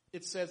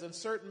 it says, and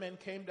certain men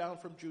came down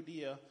from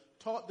Judea,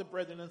 taught the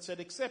brethren, and said,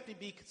 except he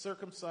be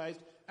circumcised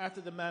after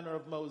the manner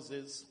of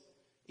Moses,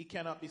 he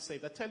cannot be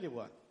saved. I tell you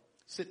what,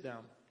 sit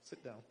down.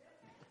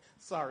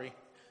 Sorry.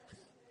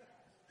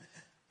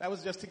 That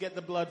was just to get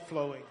the blood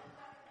flowing.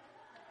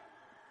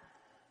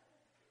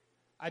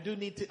 I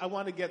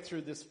want to get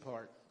through this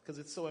part because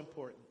it's so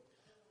important.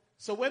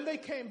 So when they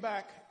came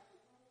back,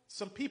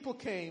 some people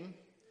came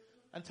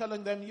and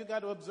telling them, you got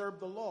to observe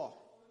the law.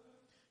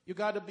 You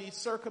got to be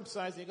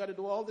circumcised. You got to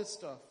do all this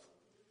stuff.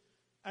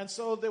 And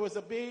so there was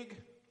a big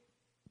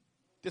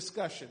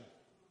discussion.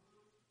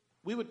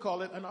 We would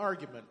call it an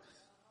argument.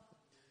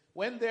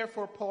 When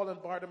therefore Paul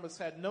and Barnabas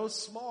had no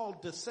small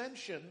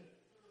dissension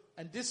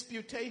and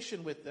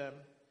disputation with them,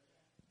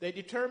 they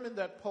determined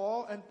that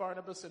Paul and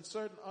Barnabas and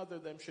certain other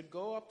of them should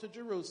go up to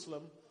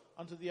Jerusalem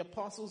unto the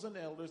apostles and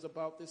elders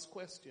about this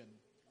question.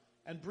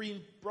 And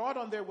being brought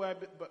on their way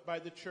by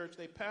the church,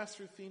 they passed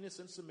through Phoenix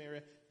and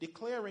Samaria,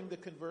 declaring the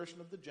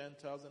conversion of the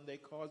Gentiles, and they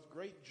caused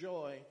great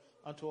joy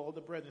unto all the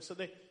brethren. So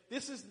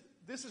this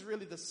is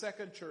really the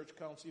second church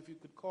council, if you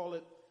could call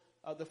it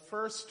the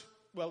first.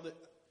 Well,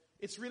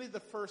 It's really the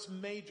first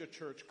major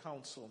church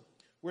council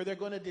where they're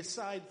going to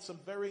decide some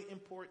very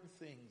important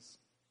things.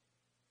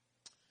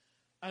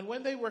 And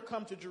when they were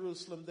come to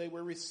Jerusalem, they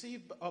were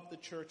received of the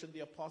church and the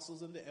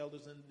apostles and the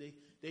elders, and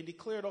they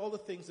declared all the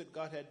things that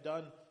God had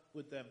done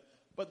with them.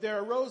 But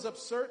there arose up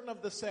certain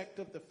of the sect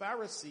of the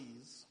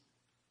Pharisees,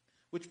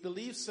 which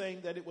believed,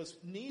 saying that it was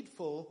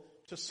needful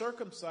to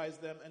circumcise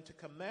them and to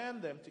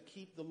command them to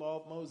keep the law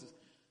of Moses.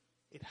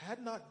 It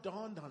had not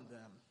dawned on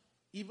them,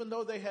 even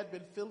though they had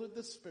been filled with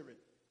the Spirit,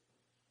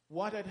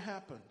 what had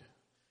happened.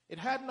 It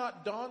had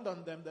not dawned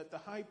on them that the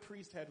high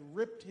priest had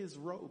ripped his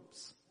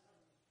robes,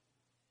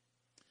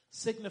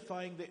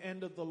 signifying the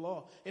end of the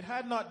law. It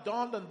had not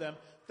dawned on them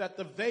that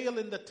the veil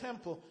in the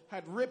temple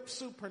had ripped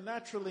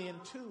supernaturally in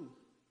two.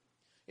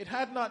 It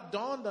had not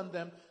dawned on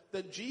them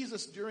that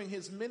Jesus, during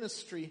his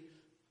ministry,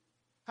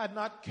 had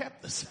not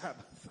kept the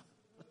Sabbath.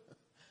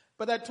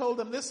 But I told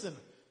them, listen,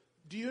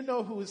 do you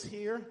know who is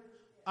here?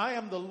 I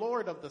am the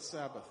Lord of the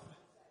Sabbath.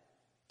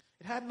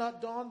 It had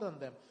not dawned on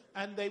them.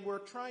 And they were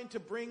trying to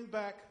bring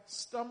back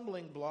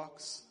stumbling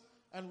blocks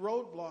and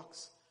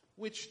roadblocks,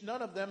 which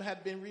none of them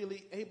had been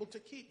really able to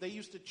keep. They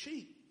used to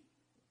cheat.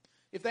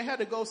 If they had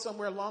to go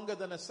somewhere longer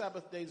than a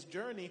Sabbath day's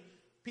journey,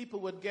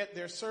 people would get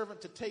their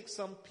servant to take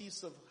some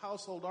piece of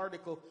household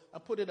article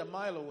and put it a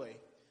mile away.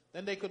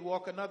 Then they could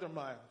walk another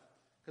mile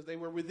because they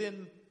were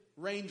within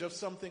range of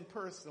something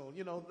personal.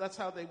 You know, that's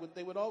how they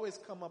would always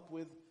come up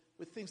with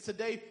things.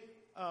 Today,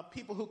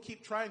 people who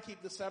try and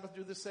keep the Sabbath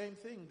do the same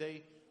thing.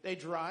 They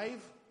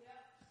drive.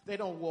 They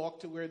don't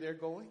walk to where they're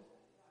going.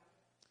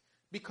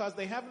 Because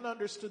they haven't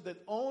understood that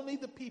only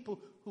the people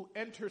who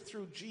enter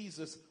through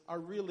Jesus are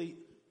really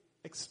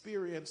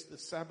experience the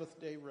Sabbath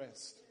day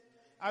rest.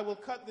 I will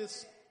cut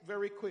this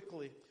very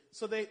quickly.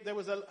 So there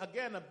was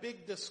again a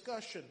big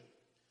discussion.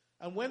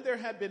 And when there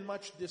had been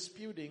much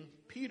disputing,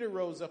 Peter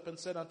rose up and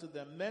said unto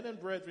them, Men and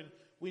brethren,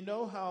 we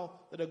know how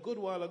that a good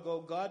while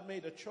ago God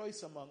made a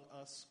choice among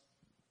us,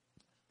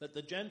 that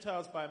the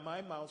Gentiles by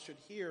my mouth should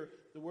hear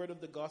the word of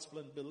the gospel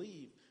and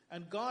believe.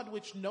 And God,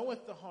 which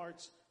knoweth the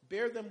hearts,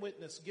 bear them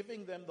witness,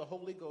 giving them the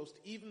Holy Ghost,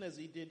 even as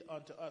he did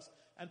unto us,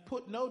 and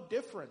put no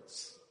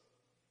difference.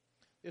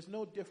 There's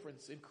no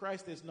difference. In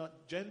Christ there's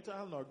not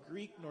Gentile, nor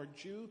Greek, nor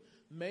Jew,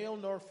 male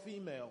nor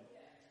female,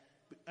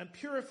 and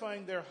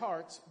purifying their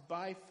hearts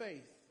by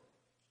faith.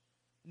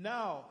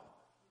 Now,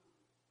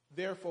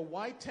 therefore,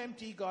 why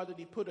tempt ye God that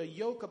he put a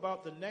yoke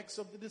about the necks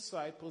of the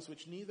disciples,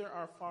 which neither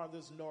our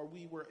fathers nor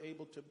we were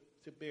able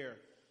to bear?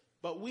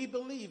 But we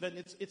believe, and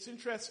it's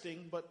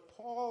interesting, but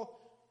Paul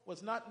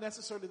was not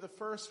necessarily the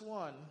first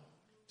one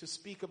to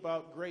speak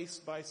about grace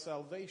by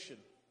salvation.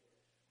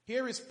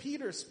 Here is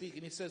Peter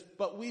speaking. He says,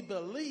 but we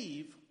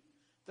believe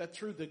that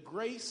through the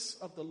grace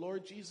of the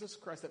Lord Jesus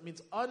Christ, that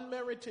means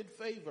unmerited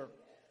favor,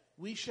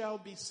 we shall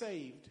be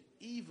saved,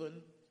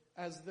 even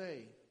as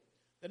they.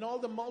 Then all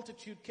the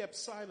multitude kept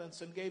silence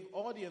and gave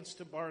audience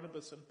to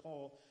Barnabas and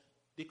Paul,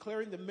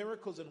 declaring the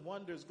miracles and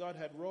wonders God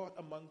had wrought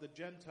among the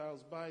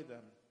Gentiles by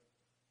them.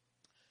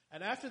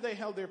 And after they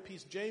held their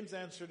peace, James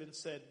answered and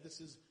said, this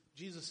is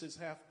Jesus'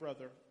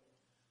 half-brother,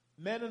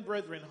 Men and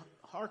brethren,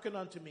 hearken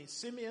unto me.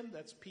 Simeon,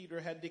 that's Peter,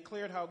 had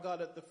declared how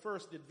God at the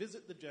first did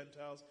visit the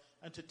Gentiles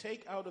and to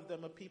take out of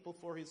them a people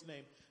for his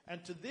name.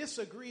 And to this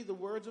agree the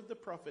words of the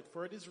prophet,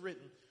 for it is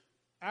written,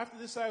 After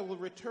this I will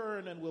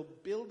return and will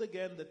build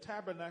again the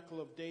tabernacle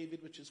of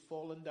David, which is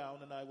fallen down,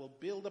 and I will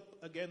build up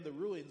again the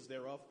ruins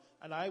thereof,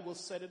 and I will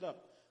set it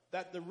up,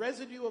 that the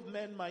residue of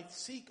men might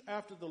seek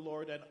after the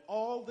Lord, and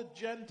all the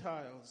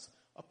Gentiles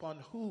upon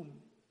whom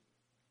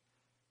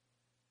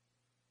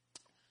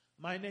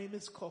my name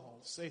is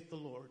called, saith the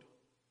Lord,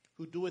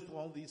 who doeth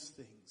all these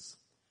things.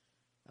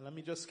 And let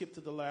me just skip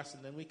to the last,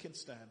 and then we can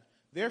stand.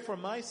 Therefore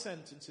my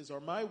sentences, or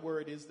my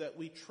word, is that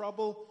we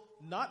trouble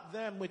not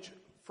them which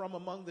from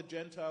among the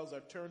Gentiles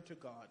are turned to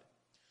God.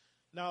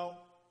 Now,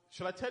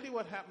 shall I tell you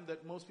what happened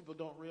that most people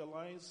don't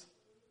realize?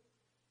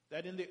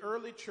 That in the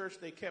early church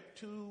they kept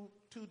two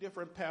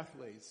different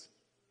pathways.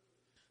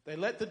 They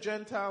let the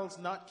Gentiles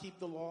not keep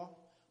the law,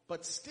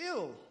 but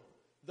still,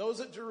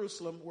 those at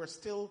Jerusalem were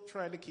still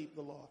trying to keep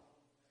the law.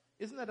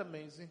 Isn't that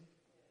amazing?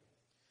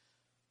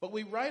 But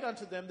we write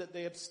unto them that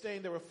they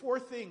abstain. There were 4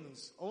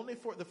 things. Only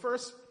 4. The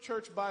first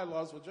church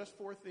bylaws were just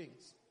 4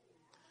 things.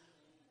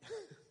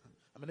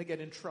 I'm going to get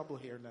in trouble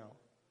here now.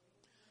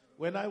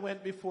 When I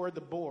went before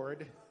the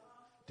board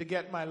to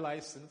get my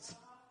license,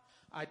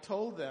 I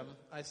told them,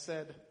 I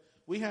said,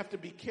 we have to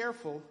be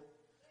careful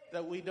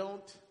that we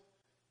don't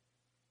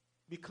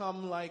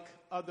become like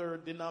other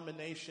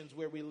denominations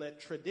where we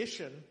let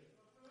tradition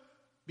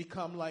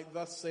become like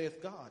thus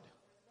saith God.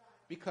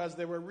 Because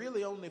there were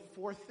really only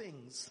 4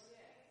 things.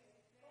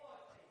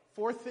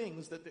 4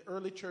 things that the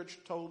early church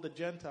told the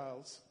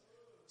Gentiles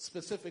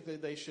specifically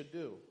they should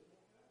do.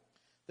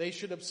 They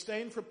should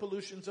abstain from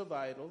pollutions of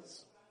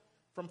idols,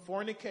 from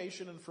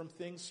fornication and from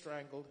things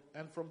strangled,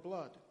 and from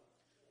blood.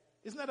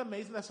 Isn't that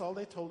amazing? That's all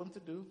they told them to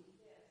do.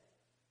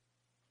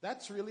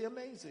 That's really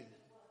amazing.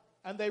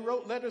 And they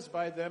wrote letters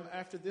by them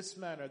after this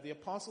manner. The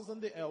apostles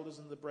and the elders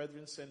and the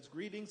brethren sends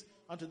greetings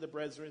unto the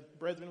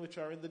brethren which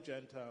are in the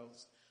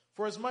Gentiles.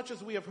 For as much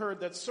as we have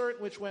heard that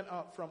certain which went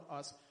out from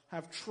us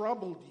have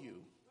troubled you.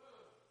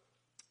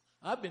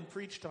 I've been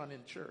preached on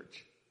in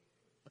church.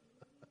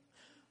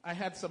 I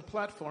had some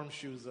platform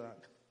shoes on.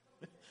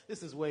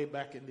 This is way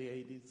back in the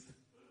 80s.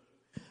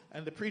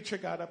 And the preacher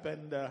got up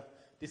and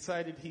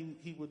decided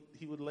he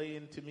would lay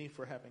into me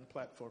for having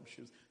platform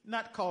shoes.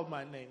 Not called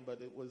my name,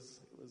 but it was.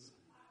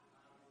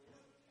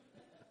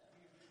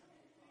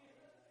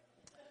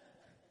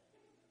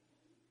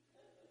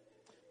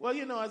 Well,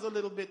 I was a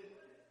little bit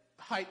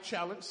height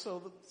challenged,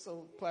 so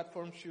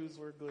platform shoes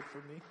were good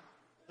for me.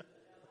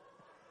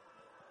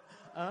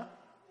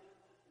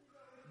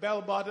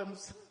 Bell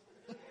bottoms.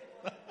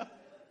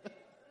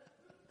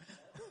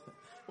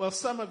 Well,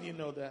 some of you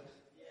know that.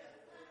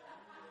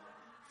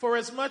 For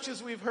as much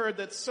as we've heard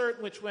that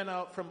certain which went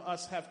out from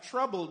us have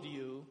troubled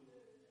you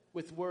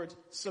with words,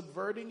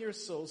 subverting your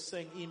souls,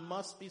 saying, ye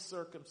must be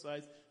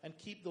circumcised and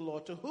keep the law,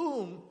 to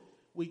whom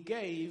we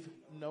gave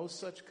no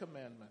such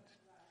commandment.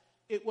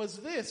 It was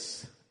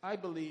this, I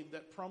believe,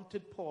 that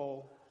prompted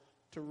Paul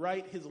to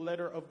write his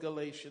letter of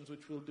Galatians,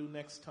 which we'll do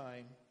next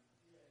time.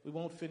 We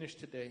won't finish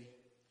today.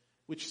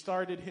 Which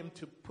started him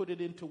to put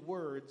it into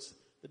words,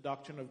 the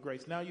doctrine of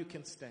grace. Now you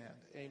can stand.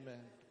 Amen.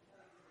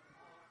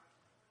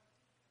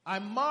 I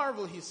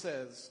marvel, he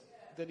says,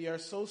 that ye are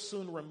so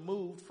soon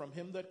removed from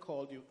him that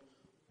called you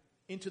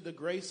into the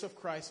grace of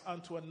Christ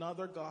unto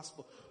another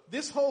gospel.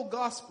 This whole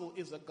gospel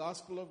is a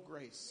gospel of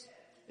grace.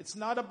 It's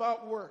not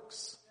about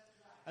works.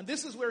 And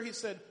this is where he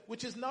said,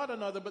 which is not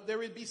another, but there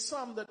would be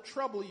some that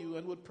trouble you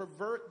and would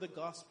pervert the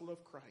gospel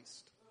of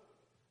Christ.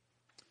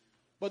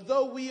 But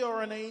though we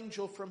are an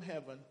angel from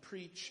heaven,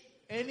 preach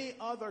any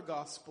other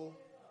gospel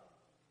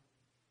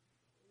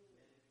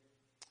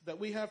that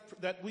we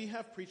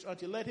have preached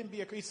unto you, let him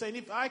be accursed. He's saying,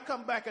 if I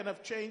come back and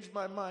have changed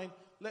my mind,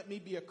 let me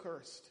be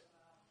accursed.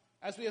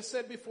 As we have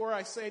said before,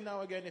 I say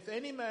now again, if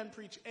any man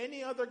preach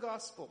any other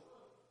gospel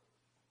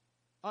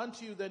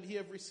unto you than he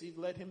have received,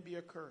 let him be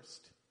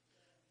accursed.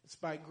 It's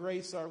by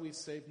grace are we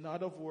saved,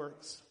 not of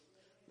works,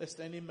 lest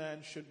any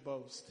man should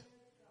boast.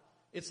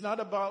 It's not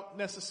about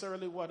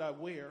necessarily what I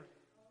wear.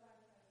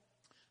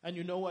 And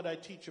you know what I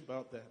teach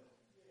about that.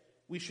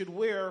 We should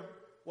wear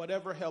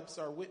whatever helps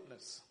our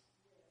witness.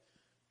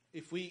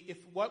 If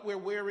what we're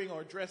wearing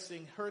or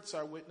dressing hurts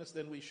our witness,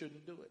 then we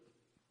shouldn't do it.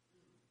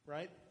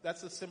 Right?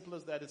 That's as simple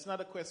as that. It's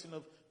not a question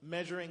of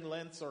measuring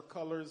lengths or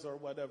colors or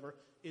whatever.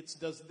 It's,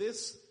 does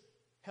this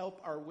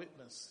help our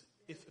witness?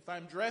 If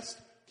I'm dressed,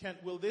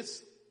 will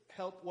this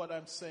help what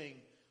I'm saying?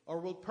 Or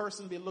will a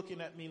person be looking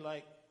at me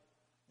like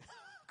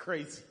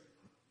crazy?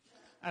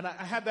 And I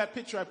had that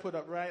picture I put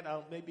up, right?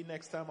 Maybe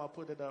next time I'll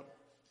put it up,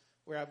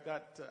 where I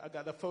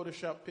got a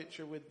Photoshop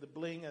picture with the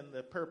bling and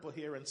the purple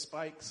hair and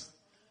spikes.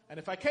 And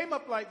if I came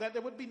up like that,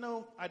 there would be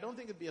I don't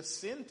think it'd be a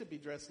sin to be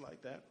dressed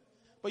like that.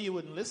 But you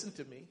wouldn't listen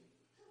to me.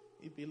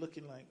 You'd be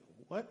looking like,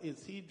 what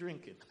is he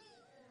drinking?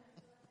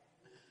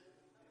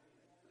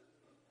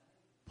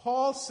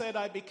 Paul said,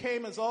 I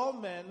became as all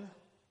men,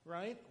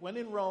 right? When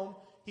in Rome,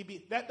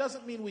 that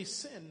doesn't mean we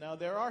sin. Now,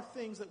 there are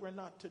things that we're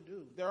not to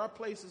do. There are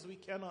places we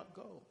cannot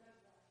go.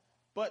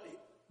 But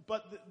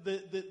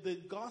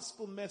the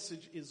gospel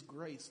message is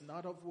grace,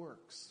 not of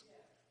works.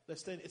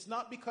 It's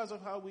not because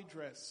of how we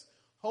dress.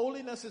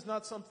 Holiness is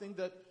not something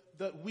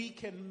that we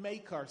can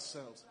make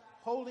ourselves.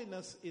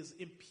 Holiness is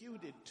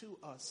imputed to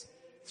us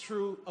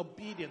through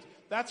obedience.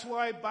 That's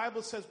why the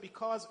Bible says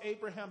because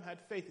Abraham had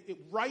faith,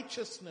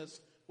 righteousness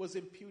was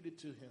imputed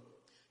to him.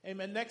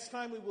 Amen. Next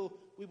time we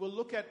will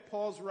look at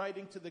Paul's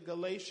writing to the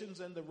Galatians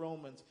and the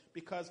Romans,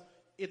 because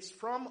it's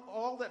from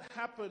all that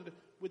happened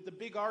with the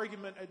big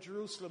argument at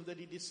Jerusalem that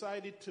he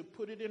decided to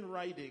put it in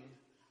writing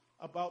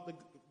about the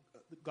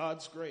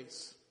God's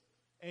grace.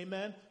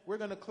 Amen. We're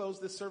going to close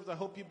this service. I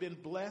hope you've been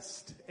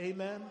blessed.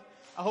 Amen.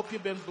 I hope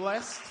you've been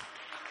blessed.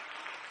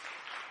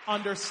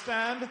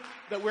 Understand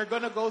that we're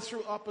going to go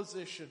through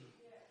opposition.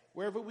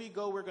 Wherever we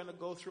go, we're going to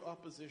go through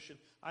opposition.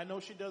 I know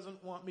she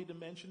doesn't want me to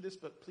mention this,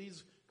 but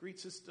please greet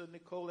Sister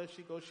Nicole as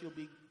she goes. She'll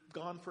be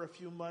gone for a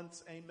few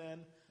months.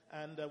 Amen.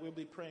 And we'll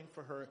be praying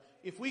for her.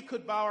 If we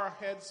could bow our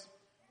heads.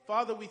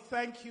 Father, we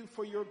thank you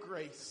for your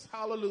grace.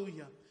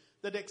 Hallelujah.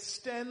 That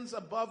extends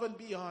above and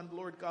beyond,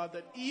 Lord God,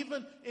 that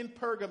even in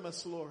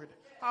Pergamos, Lord,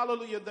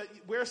 hallelujah, that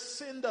where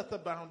sin doth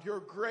abound, your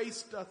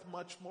grace doth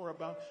much more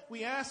abound.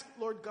 We ask,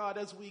 Lord God,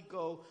 as we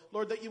go,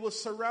 Lord, that you will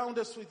surround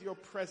us with your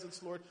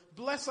presence, Lord.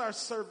 Bless our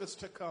service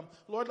to come.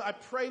 Lord, I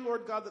pray,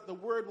 Lord God, that the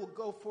word will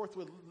go forth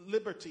with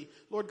liberty,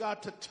 Lord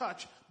God, to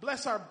touch.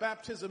 Bless our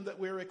baptism that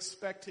we're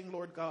expecting,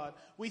 Lord God.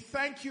 We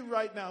thank you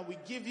right now. We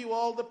give you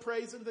all the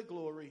praise and the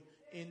glory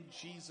in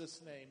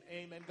Jesus' name.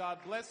 Amen. God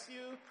bless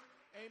you.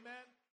 Amen.